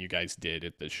everything you guys did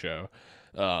at the show.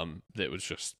 That was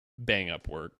just bang up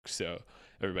work, so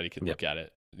everybody can Yep. look at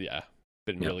it. Yeah,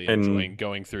 been Yep. really And- enjoying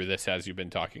going through this as you've been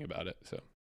talking about it. So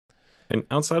And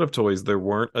outside of toys, there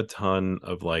weren't a ton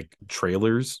of like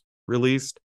trailers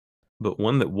released, but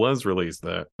one that was released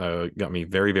that got me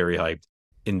very, very hyped: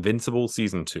 Invincible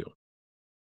Season 2.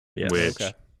 Yes. Which,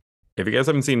 Okay. if you guys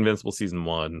haven't seen Invincible Season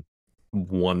 1,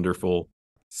 wonderful.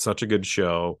 Such a good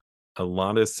show. A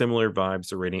lot of similar vibes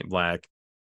to Radiant Black.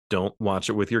 Don't watch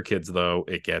it with your kids, though.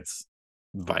 It gets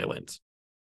violent.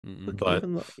 Mm-mm. But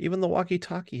even the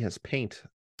walkie-talkie has paint.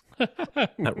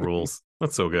 that rules.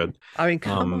 That's so good. I mean,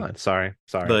 come on. Sorry.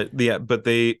 But yeah, but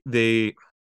they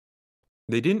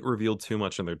didn't reveal too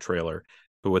much in their trailer.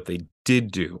 But what they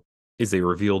did do is they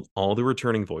revealed all the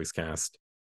returning voice cast,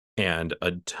 and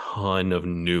a ton of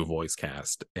new voice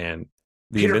cast. And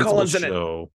the Peter Invincible Cullen's in it.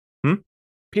 show,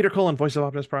 Peter Cullen, voice of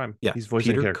Optimus Prime. yeah, He's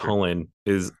voicing Peter a character. Cullen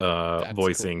is That's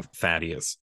voicing cool.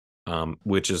 Thaddeus,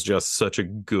 which is just such a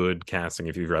good casting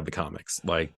if you've read the comics.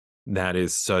 Like that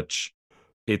is such,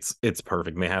 it's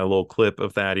perfect. And they had a little clip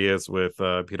of Thaddeus with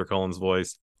Peter Cullen's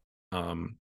voice.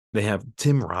 They have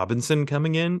Tim Robinson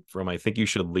coming in from I Think You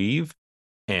Should Leave,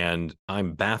 and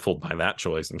I'm baffled by that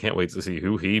choice and can't wait to see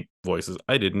who he voices.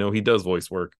 I didn't know he does voice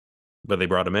work, but they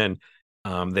brought him in.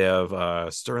 They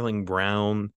have Sterling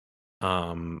Brown,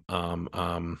 Tatiana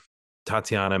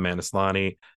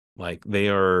Manislani. Like they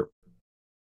are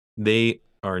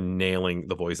nailing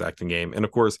the voice acting game. And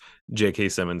of course, J.K.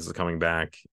 Simmons is coming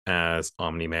back as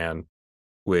Omni-Man,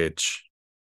 which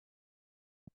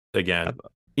again,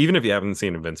 even if you haven't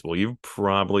seen Invincible, you've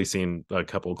probably seen a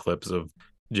couple clips of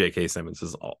J.K. Simmons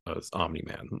as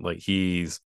Omni-Man. Like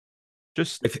he's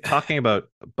Just talking about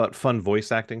fun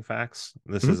voice acting facts.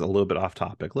 This is a little bit off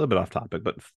topic,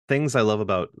 but things I love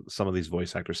about some of these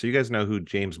voice actors. So you guys know who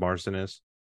James Marsden is?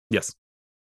 yes.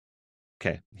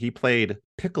 Okay, he played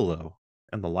Piccolo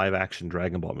in the live action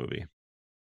Dragon Ball movie.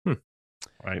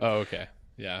 Right. Oh, okay.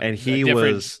 Yeah. And he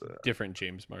different, was different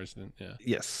James Marsden. Yeah.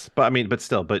 yes, but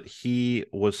he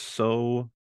was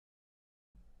so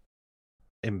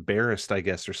embarrassed, I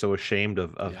guess, or so ashamed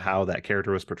of how that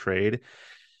character was portrayed.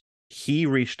 He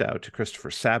reached out to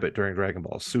Christopher Sabat during Dragon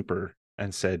Ball Super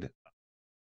and said,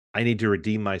 I need to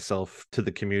redeem myself to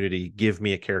the community. Give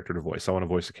me a character to voice. I want to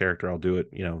voice a character. I'll do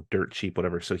it, dirt cheap,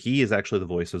 whatever. So he is actually the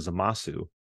voice of Zamasu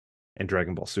in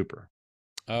Dragon Ball Super.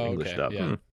 Oh, English okay. dub.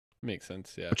 Yeah. Makes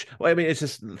sense. Yeah. I mean, it's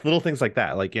just little things like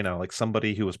that. Like, like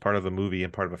somebody who was part of a movie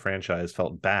and part of a franchise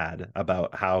felt bad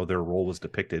about how their role was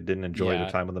depicted, didn't enjoy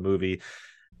the time of the movie,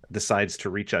 decides to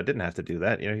reach out. Didn't have to do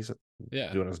that. He's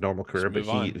doing his normal career, but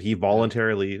he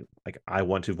voluntarily, like, I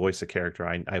want to voice a character.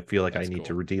 I feel like I need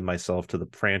to redeem myself to the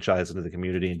franchise and to the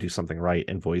community and do something right,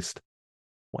 and voiced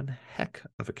one heck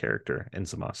of a character in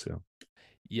Zamasu.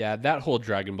 Yeah, that whole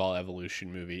Dragon Ball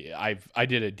Evolution movie, I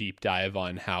did a deep dive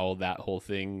on how that whole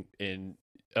thing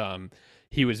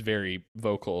he was very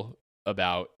vocal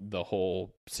about the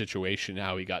whole situation,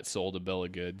 how he got sold a bill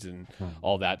of goods and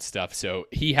all that stuff. So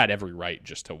he had every right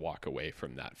just to walk away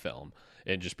from that film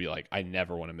and just be like, I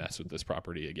never want to mess with this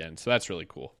property again. So that's really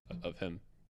cool of him.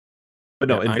 But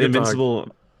no,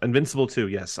 Invincible 2,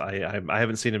 yes. I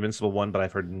haven't seen Invincible 1, but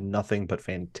I've heard nothing but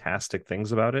fantastic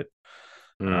things about it.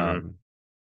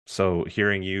 So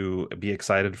hearing you be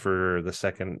excited for the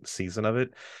second season of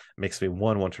it makes me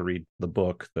want to read the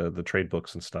book, the trade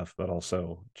books and stuff, but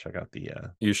also check out the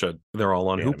you should. They're all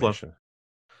on Hoopla. Animation.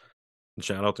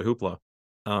 Shout out to Hoopla.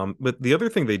 But the other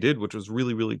thing they did, which was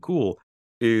really, really cool,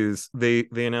 is they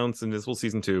announced Invincible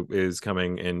season 2 is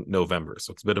coming in November,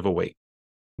 so it's a bit of a wait.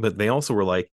 But they also were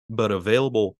like, but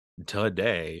available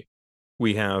today,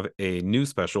 we have a new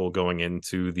special going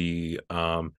into the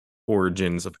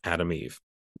origins of Adam Eve.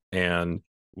 And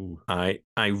I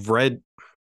read,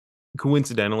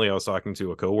 coincidentally, I was talking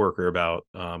to a coworker about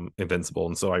Invincible,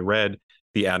 and so I read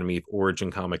the Adam Eve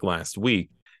origin comic last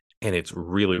week, and it's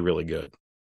really, really good.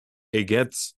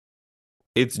 It's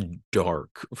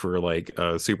dark for like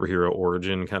a superhero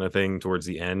origin kind of thing. Towards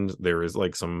the end, there is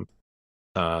like some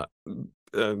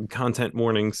content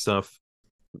warning stuff.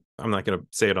 I'm not going to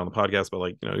say it on the podcast, but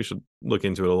like, you should look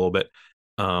into it a little bit.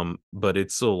 But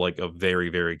it's still like a very,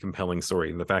 very compelling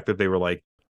story. And the fact that they were like,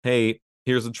 hey,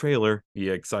 here's a trailer.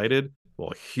 You excited?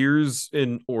 Well, here's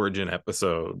an origin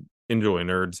episode. Enjoy,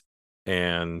 nerds.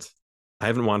 And I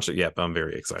haven't watched it yet, but I'm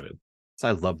very excited. So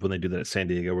I love when they do that at San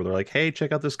Diego, where they're like, hey,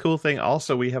 check out this cool thing.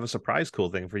 Also, we have a surprise cool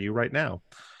thing for you right now.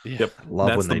 Yeah. Yep.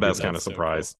 That's the best kind of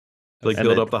surprise. Like,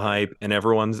 build up the hype, and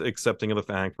everyone's accepting of the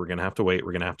fact we're gonna have to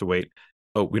wait.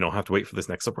 Oh, we don't have to wait for this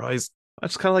next surprise.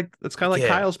 That's kind of like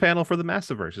Kyle's panel for the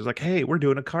Massiverse. He's like, hey, we're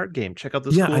doing a card game. Check out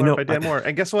this cool art by Dan Moore.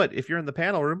 And guess what? If you're in the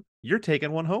panel room, you're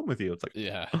taking one home with you. It's like,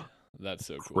 yeah, that's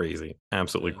so cool. Crazy.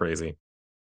 Absolutely crazy.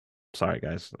 Sorry,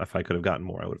 guys. If I could have gotten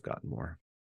more, I would have gotten more.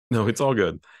 No, it's all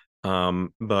good.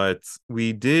 But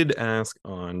we did ask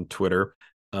on Twitter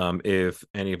if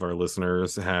any of our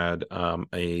listeners had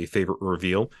a favorite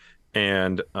reveal.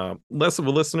 And less of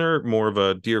a listener, more of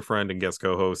a dear friend and guest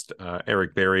co-host,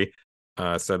 Eric Berry,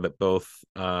 said that both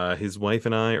his wife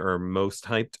and I are most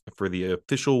hyped for the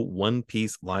official One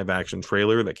Piece live action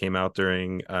trailer that came out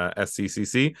during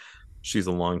SDCC. She's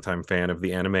a longtime fan of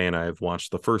the anime, and I've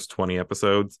watched the first 20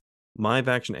 episodes. Live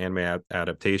action anime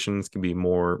adaptations can be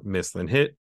more miss than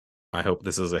hit. I hope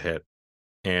this is a hit.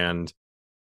 And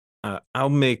I'll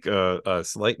make a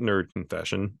slight nerd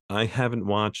confession. I haven't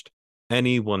watched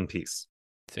any One Piece.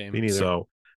 Same. Me neither. So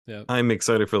Yeah. I'm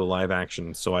excited for the live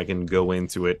action so I can go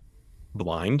into it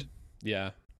blind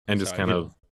Yeah. and That's just how I kind feel.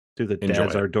 of Do the enjoy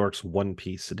Dads it. Are Dorks One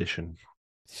Piece edition.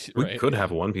 We Right. could Yeah.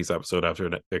 have a One Piece episode after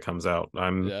it comes out.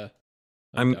 Yeah.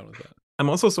 I'm I'm down with that. I'm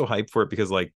also so hyped for it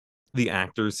because like the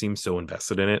actors seem so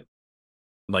invested in it.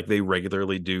 Like they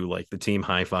regularly do like the team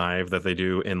high five that they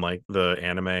do in like the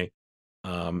anime.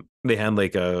 They had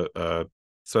like a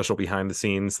special behind the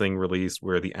scenes thing released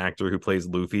where the actor who plays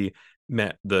Luffy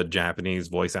met the Japanese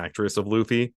voice actress of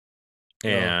Luffy, Oh,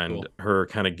 and cool. her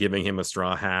kind of giving him a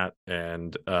straw hat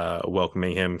and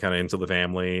welcoming him kind of into the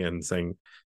family and saying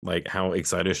like how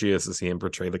excited she is to see him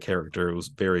portray the character. It was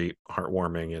very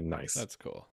heartwarming and nice. That's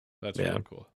cool. That's Yeah. really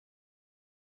cool.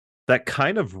 That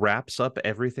kind of wraps up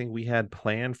everything we had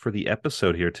planned for the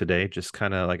episode here today. Just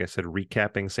kind of, like I said,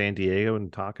 recapping San Diego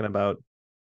and talking about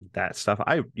that stuff.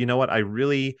 You know what? I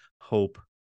really hope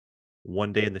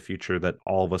one day in the future that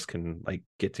all of us can like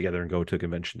get together and go to a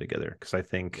convention together, because I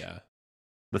think Yeah.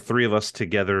 the three of us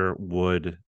together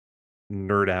would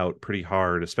nerd out pretty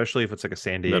hard, especially if it's like a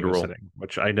San Diego Literal. setting,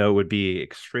 which I know would be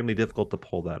extremely difficult to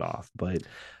pull that off. But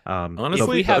Honestly,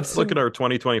 we have let's look some- at our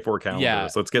 2024 calendar. Yeah.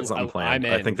 So let's get something planned. I'm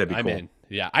in. I think that'd be I'm cool. in.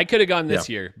 Yeah. I could have gone this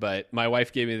Yeah. year, but my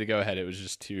wife gave me the go ahead. It was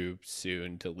just too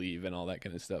soon to leave and all that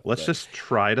kind of stuff. let's But just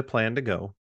try to plan to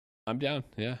go. I'm down.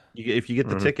 Yeah. If you get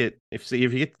the Mhm. ticket, if you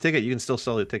get the ticket, you can still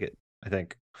sell the ticket, I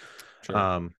think.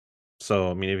 Sure.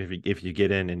 So I mean, if you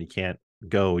get in and you can't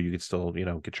go, you could still,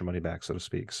 get your money back, so to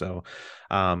speak. So,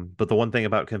 but the one thing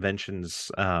about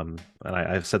conventions, and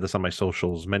I've said this on my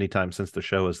socials many times since the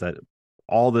show, is that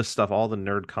all this stuff, all the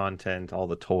nerd content, all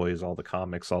the toys, all the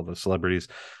comics, all the celebrities,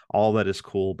 all that is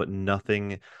cool, but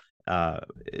nothing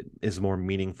is more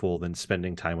meaningful than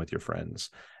spending time with your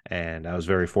friends. And I was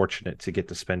very fortunate to get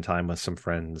to spend time with some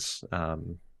friends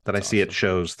that I That's see at awesome.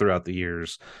 shows throughout the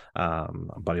years. A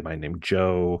buddy of mine named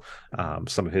Joe,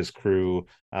 some of his crew,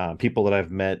 people that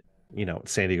I've met, at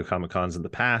San Diego Comic Cons in the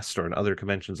past or in other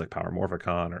conventions like Power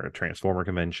Morphicon or Transformer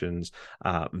conventions,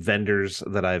 vendors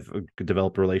that I've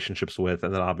developed relationships with.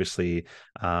 And then obviously,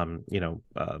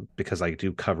 because I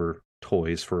do cover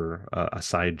toys for a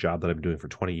side job that I've been doing for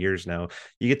 20 years now,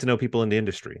 you get to know people in the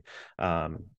industry.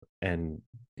 And,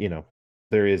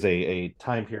 there is a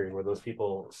time period where those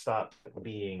people stop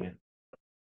being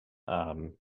oh,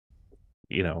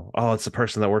 it's the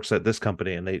person that works at this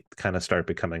company, and they kind of start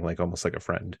becoming like almost like a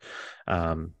friend.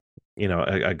 A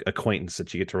acquaintance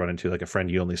that you get to run into, like a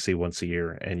friend you only see once a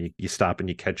year, and you stop and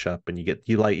you catch up and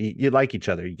you like each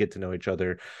other, you get to know each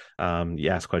other, you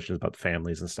ask questions about the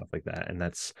families and stuff like that. And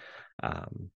that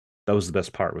was the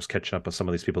best part, was catching up with some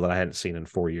of these people that I hadn't seen in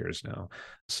 4 years now.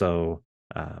 So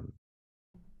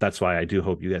that's why I do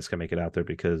hope you guys can make it out there,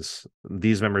 because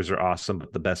these memories are awesome,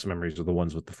 but the best memories are the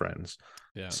ones with the friends.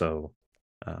 Yeah. So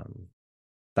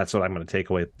that's what I'm going to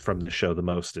take away from the show the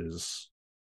most is,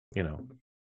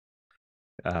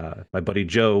 my buddy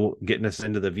Joe getting us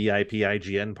into the VIP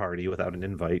IGN party without an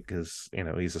invite because,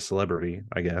 he's a celebrity,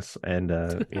 I guess. And,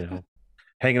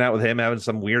 hanging out with him, having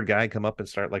some weird guy come up and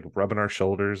start like rubbing our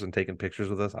shoulders and taking pictures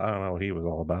with us. I don't know what he was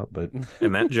all about, but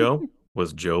And that Joe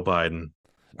was Joe Biden.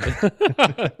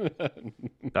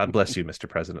 God bless you, Mr.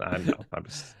 President. I'm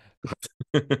just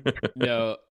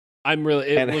No,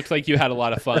 it looks like you had a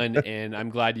lot of fun, and I'm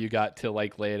glad you got to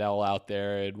like lay it all out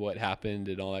there and what happened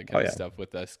and all that kind of stuff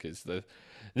with us, because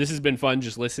this has been fun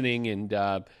just listening, and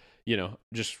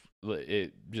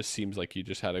it just seems like you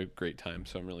just had a great time.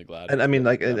 So I'm really glad. And I mean,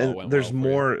 like, all and went there's well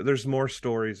for you. there's more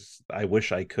stories I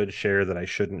wish I could share that I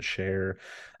shouldn't share.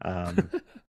 I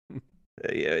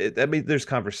mean, there's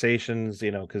conversations,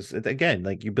 because again,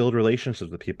 like, you build relationships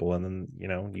with people, and then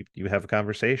you have a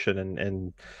conversation,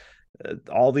 and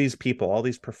all these people, all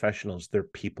these professionals, they're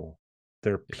people.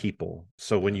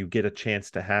 So when you get a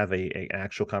chance to have a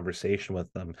actual conversation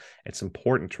with them, it's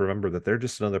important to remember that they're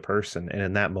just another person, and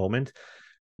in that moment,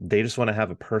 they just want to have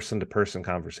a person-to-person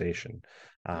conversation.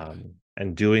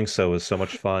 And doing so is so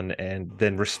much fun, and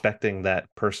then respecting that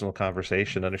personal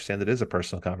conversation, understand that it is a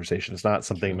personal conversation. It's not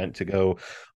something meant to go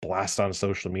blast on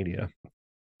social media.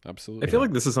 Absolutely. I feel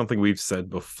like this is something we've said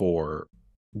before,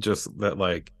 just that,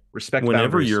 like, respect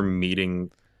whenever boundaries. you're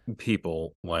meeting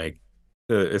people, like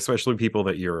especially people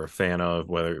that you're a fan of,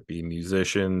 whether it be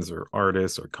musicians or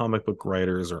artists or comic book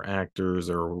writers or actors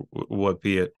or what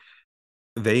be it,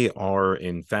 they are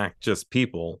in fact just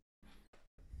people,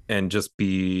 and just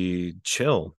be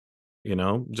chill,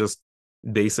 just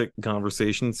basic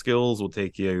conversation skills will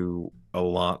take you a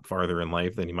lot farther in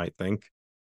life than you might think.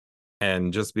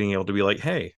 And just being able to be like,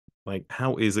 hey, like,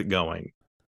 how is it going?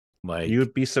 Like, You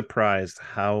would be surprised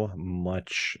how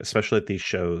much, especially at these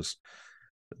shows,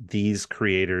 these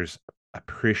creators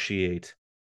appreciate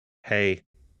hey,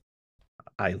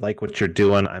 I like what you're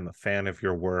doing. I'm a fan of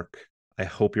your work. I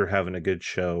hope you're having a good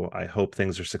show. I hope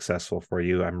things are successful for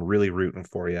you. I'm really rooting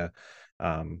for you.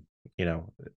 Um, you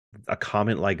know, a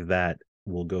comment like that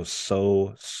will go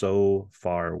so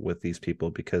far with these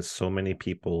people, because so many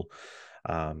people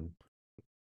um,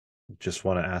 just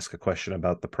want to ask a question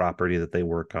about the property that they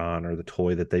work on, or the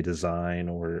toy that they design,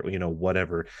 or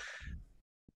whatever.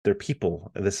 They're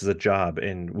people. This is a job,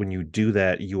 and when you do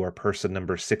that, you are person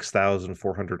number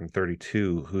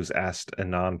 6,432 who's asked a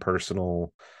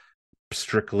non-personal,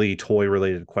 strictly toy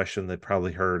related question they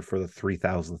probably heard for the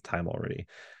 3,000th time already.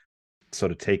 So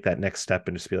to take that next step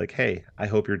and just be like, hey, I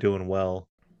hope you're doing well.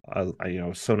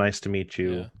 So nice to meet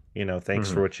Yeah. you. Thanks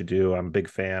Mhm. for what you do. I'm a big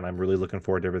fan. I'm really looking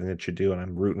forward to everything that you do, and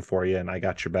I'm rooting for you, and I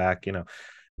got your back.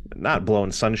 Not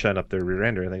blowing sunshine up their rear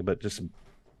end or anything, but just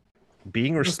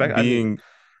being Just respect. I mean, being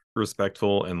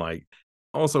respectful, and like,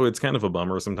 also it's kind of a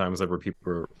bummer sometimes whenever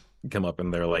people come up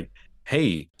and they're like,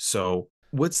 hey, so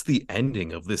what's the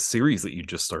ending of this series that you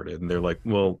just started? And they're like,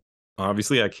 well,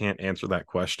 obviously I can't answer that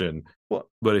question, well,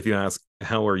 but if you ask,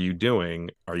 how are you doing,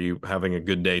 are you having a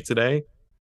good day today,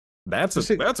 that's a just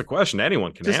to, that's a question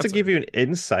anyone can just to give answer. you an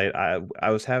insight, I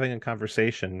was having a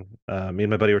conversation. Me and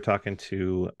my buddy were talking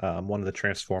to one of the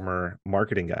Transformer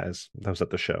marketing guys that was at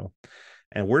the show,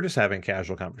 and we're just having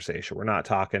casual conversation. We're not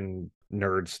talking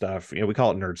nerd stuff. We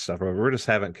call it nerd stuff, but we're just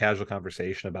having casual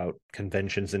conversation about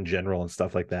conventions in general and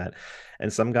stuff like that.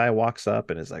 And some guy walks up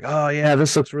and is like, "Oh yeah,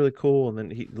 this looks really cool." And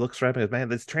then he looks right up and goes, "Man,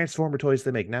 these Transformer toys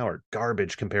they make now are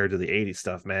garbage compared to the '80s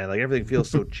stuff, man. Like everything feels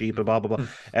so cheap and blah blah blah."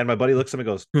 And my buddy looks at him and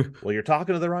goes, "Well, you're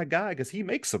talking to the right guy because he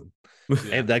makes them." Yeah.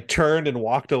 And like turned and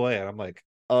walked away. And I'm like,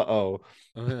 "Uh-oh."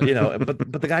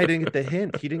 But the guy didn't get the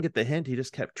hint. He didn't get the hint. He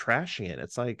just kept trashing it.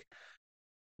 It's like,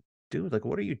 dude, like,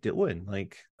 what are you doing?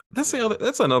 Like, That's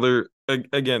another,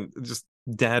 again, just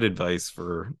dad advice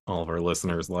for all of our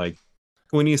listeners. Like,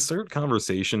 when you start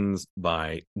conversations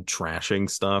by trashing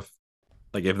stuff,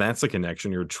 like if that's a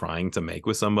connection you're trying to make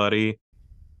with somebody,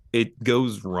 it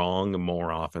goes wrong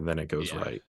more often than it goes Yeah.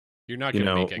 right. You're not going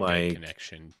to make a good Like,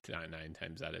 connection 9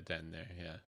 times out of 10 there.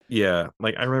 Yeah. yeah,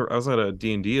 like I remember I was at a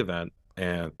D&D event,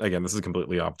 and again, this is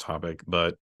completely off topic,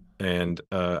 but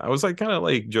I was like kind of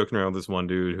like joking around with this one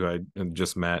dude who I had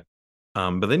just met.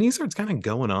 But then he starts kind of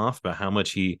going off about how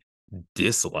much he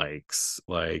dislikes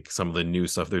like some of the new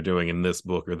stuff they're doing in this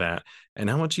book or that, and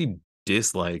how much he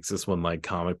dislikes this one like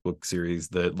comic book series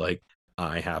that like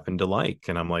I happen to like.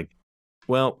 And I'm like,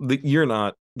 well, you're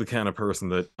not the kind of person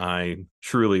that I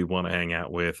truly want to hang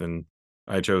out with, and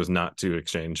I chose not to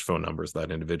exchange phone numbers with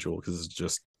that individual because it's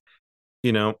just,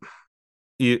 you know,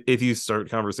 if you start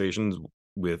conversations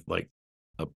with like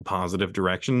a positive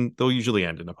direction, they'll usually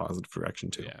end in a positive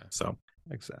direction too. Yeah. So,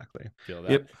 exactly. Feel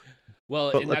that. yep.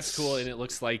 Well, But and that's cool. let's And it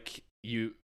looks like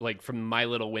you, like from my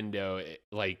little window,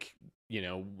 like,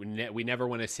 we never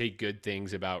want to say good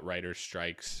things about writer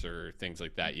strikes or things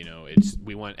like that.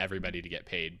 We want everybody to get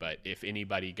paid. But if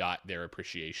anybody got their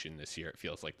appreciation this year, it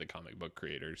feels like the comic book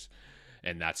creators.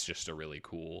 And that's just a really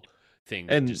cool thing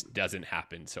that and just doesn't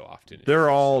happen so often. they're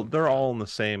all on the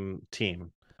same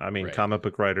team. I mean, Right. comic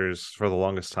book writers for the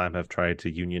longest time have tried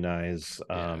to unionize,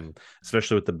 Yeah.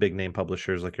 especially with the big name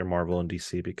publishers like your Marvel and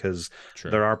DC, because True.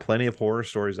 there are plenty of horror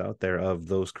stories out there of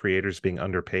those creators being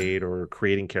underpaid or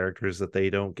creating characters that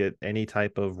they don't get any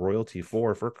type of royalty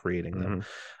for creating them.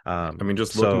 Mhm. I mean,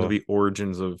 just look into So the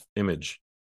origins of Image.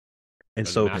 and Or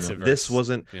the so this Massiverse,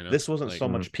 wasn't this wasn't like, so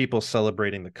much people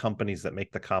celebrating the companies that make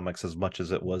the comics as much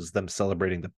as it was them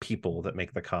celebrating the people that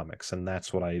make the comics, and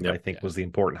that's what I Yep. think yeah, was the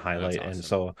important that's highlight. And awesome.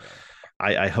 so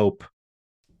Yeah. I hope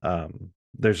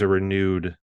there's a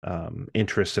renewed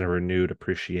interest and a renewed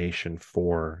appreciation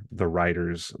for the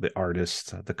writers, the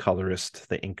artists, the colorists,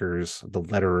 the inkers, the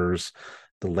letterers,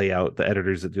 the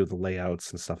editors that do the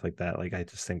layouts and stuff like that. Like, I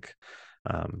just think,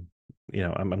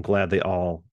 I'm glad they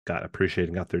all got appreciated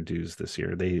and got their dues this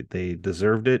year. They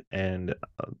deserved it, and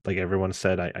like everyone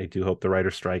said, I do hope the writer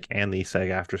strike and the SAG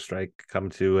after strike come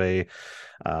to a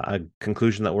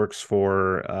conclusion that works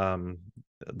for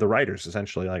the writers.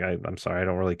 Essentially, like, I'm sorry, I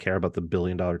don't really care about the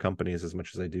billion-dollar companies as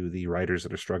much as I do the writers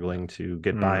that are struggling to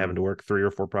get by, having Mhm. to work 3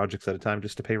 or 4 projects at a time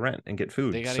just to pay rent and get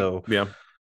food. They gotta So Yeah.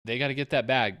 they gotta get that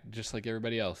bag just like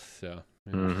everybody else. So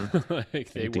Mhm.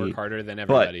 like they work indeed, harder than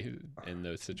but everybody in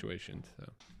those situations.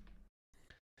 So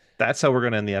that's how we're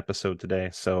going to end the episode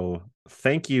today. So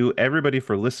thank you everybody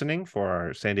for listening for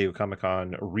our San Diego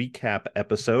Comic-Con recap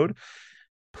episode.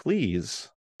 Please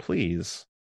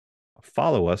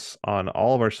follow us on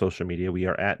all of our social media. We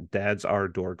are at Dads Are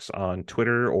Dorks on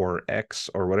Twitter or X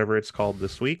or whatever it's called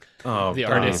this week. Oh, the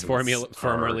God, artist it's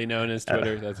formerly hard. known as Uh,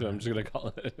 Twitter. That's what I'm just gonna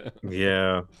call it.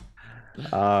 Yeah.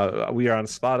 We are on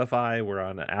Spotify. We're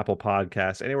on Apple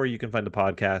Podcasts. Anywhere you can find a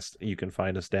podcast, you can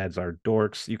find us, Dads Are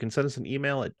Dorks. You can send us an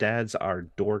email at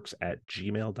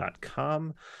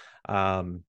dadsardorks@gmail.com.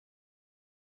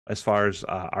 As far as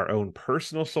our own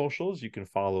personal socials, you can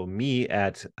follow me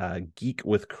at Geek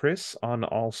with Chris on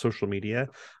all social media.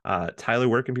 Tyler,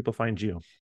 where can people find you?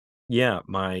 Yeah,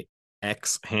 my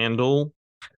X handle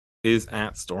is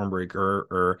at Stormbreaker.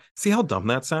 Or see how dumb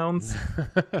that sounds?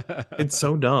 It's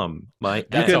so dumb. You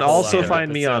can also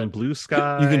find me on Blue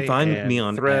Sky. You can find me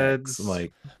on Threads. X.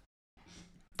 Like,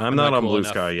 I'm not on Blue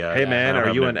Sky yet. Hey man,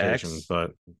 are you on X?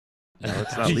 But no,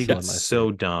 it's not legal. It's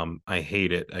so dumb. I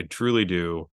hate it. I truly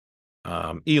do.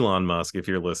 Elon Musk, if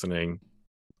you're listening,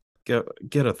 get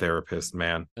a therapist,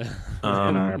 man.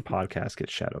 And our podcast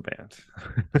gets shadow banned.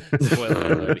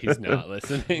 Spoiler alert, he's not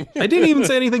listening. I didn't even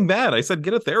say anything bad. I said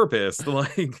get a therapist.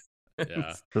 Like,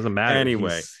 yeah, doesn't matter.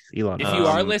 Anyway, Elon. If you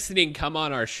are listening, come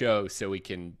on our show so we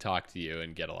can talk to you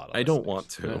and get a lot of. I don't want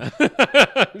to.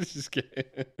 Just kidding.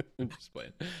 Just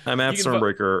playing. I'm at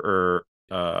Stormbreaker or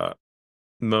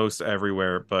most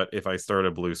everywhere, but if I start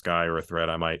a Blue Sky or a Thread,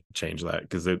 I might change that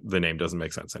because the name doesn't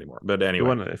make sense anymore. But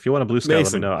anyway, if you want a Blue Sky,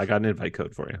 Mason, let me know. I got an invite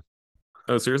code for you.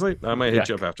 Oh, seriously? I might hit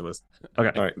you up after this.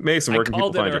 Okay. All right, Mason, where can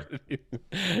people find you?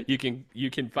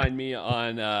 You can find me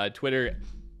on Twitter,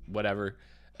 whatever,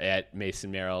 at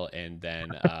Mason Merrill, and then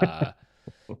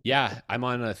yeah, I'm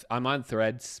on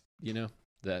Threads. You know,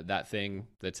 that thing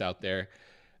that's out there.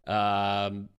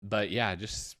 But yeah,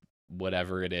 just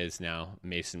whatever it is now,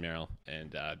 Mason Merrill,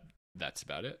 and that's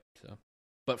about it. So,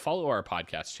 but follow our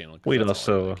podcast channel. We'd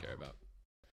also all I really care about.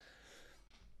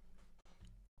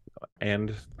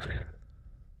 And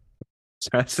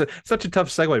it's such a tough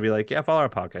segue to be like, yeah, follow our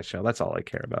podcast channel. That's all I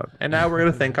care about. And now we're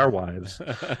going to thank our wives.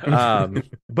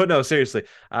 But no, seriously.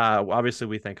 Obviously,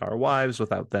 we thank our wives.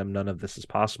 Without them, none of this is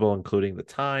possible, including the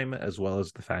time, as well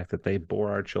as the fact that they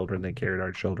bore our children. They carried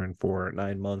our children for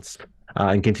 9 months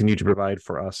and continue to provide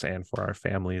for us and for our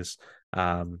families.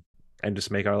 And just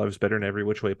make our lives better in every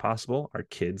which way possible. Our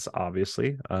kids,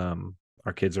 obviously.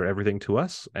 Our kids are everything to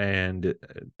us, and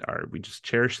we just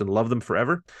cherish and love them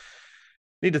forever.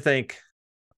 Need to thank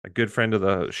a good friend of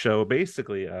the show,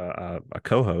 basically a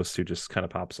co-host who just kind of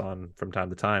pops on from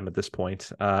time to time at this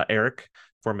point, Eric,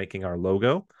 for making our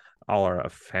logo, all our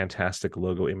fantastic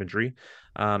logo imagery.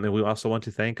 And we also want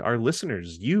to thank our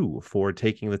listeners, you, for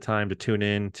taking the time to tune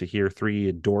in to hear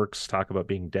three dorks talk about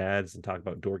being dads and talk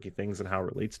about dorky things and how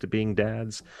it relates to being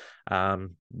dads.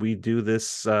 We do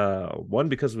this, one,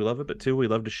 because we love it, but two, we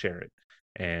love to share it.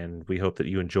 And we hope that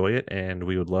you enjoy it, and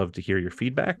we would love to hear your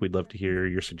feedback. We'd love to hear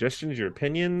your suggestions, your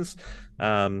opinions.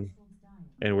 And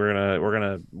we're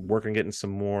gonna work on getting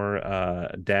some more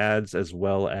dads as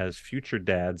well as future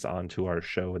dads onto our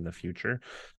show in the future.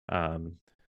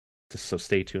 So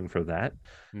stay tuned for that.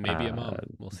 Maybe a mom.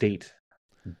 We'll see.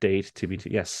 Date to be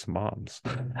yes, moms.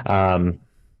 But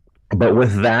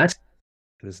with that,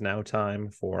 it is now time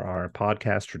for our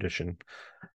podcast tradition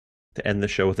to end the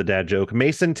show with a dad joke.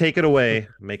 Mason, take it away.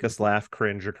 Make us laugh,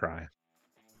 cringe, or cry.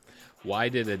 Why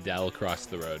did Adele cross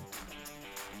the road?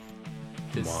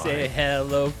 To say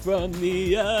hello from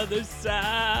the other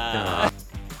side.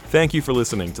 Thank you for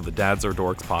listening to the Dads Are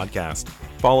Dorks podcast.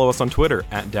 Follow us on Twitter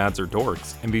at Dads Are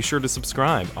Dorks, and be sure to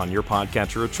subscribe on your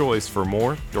podcatcher of choice for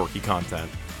more dorky content.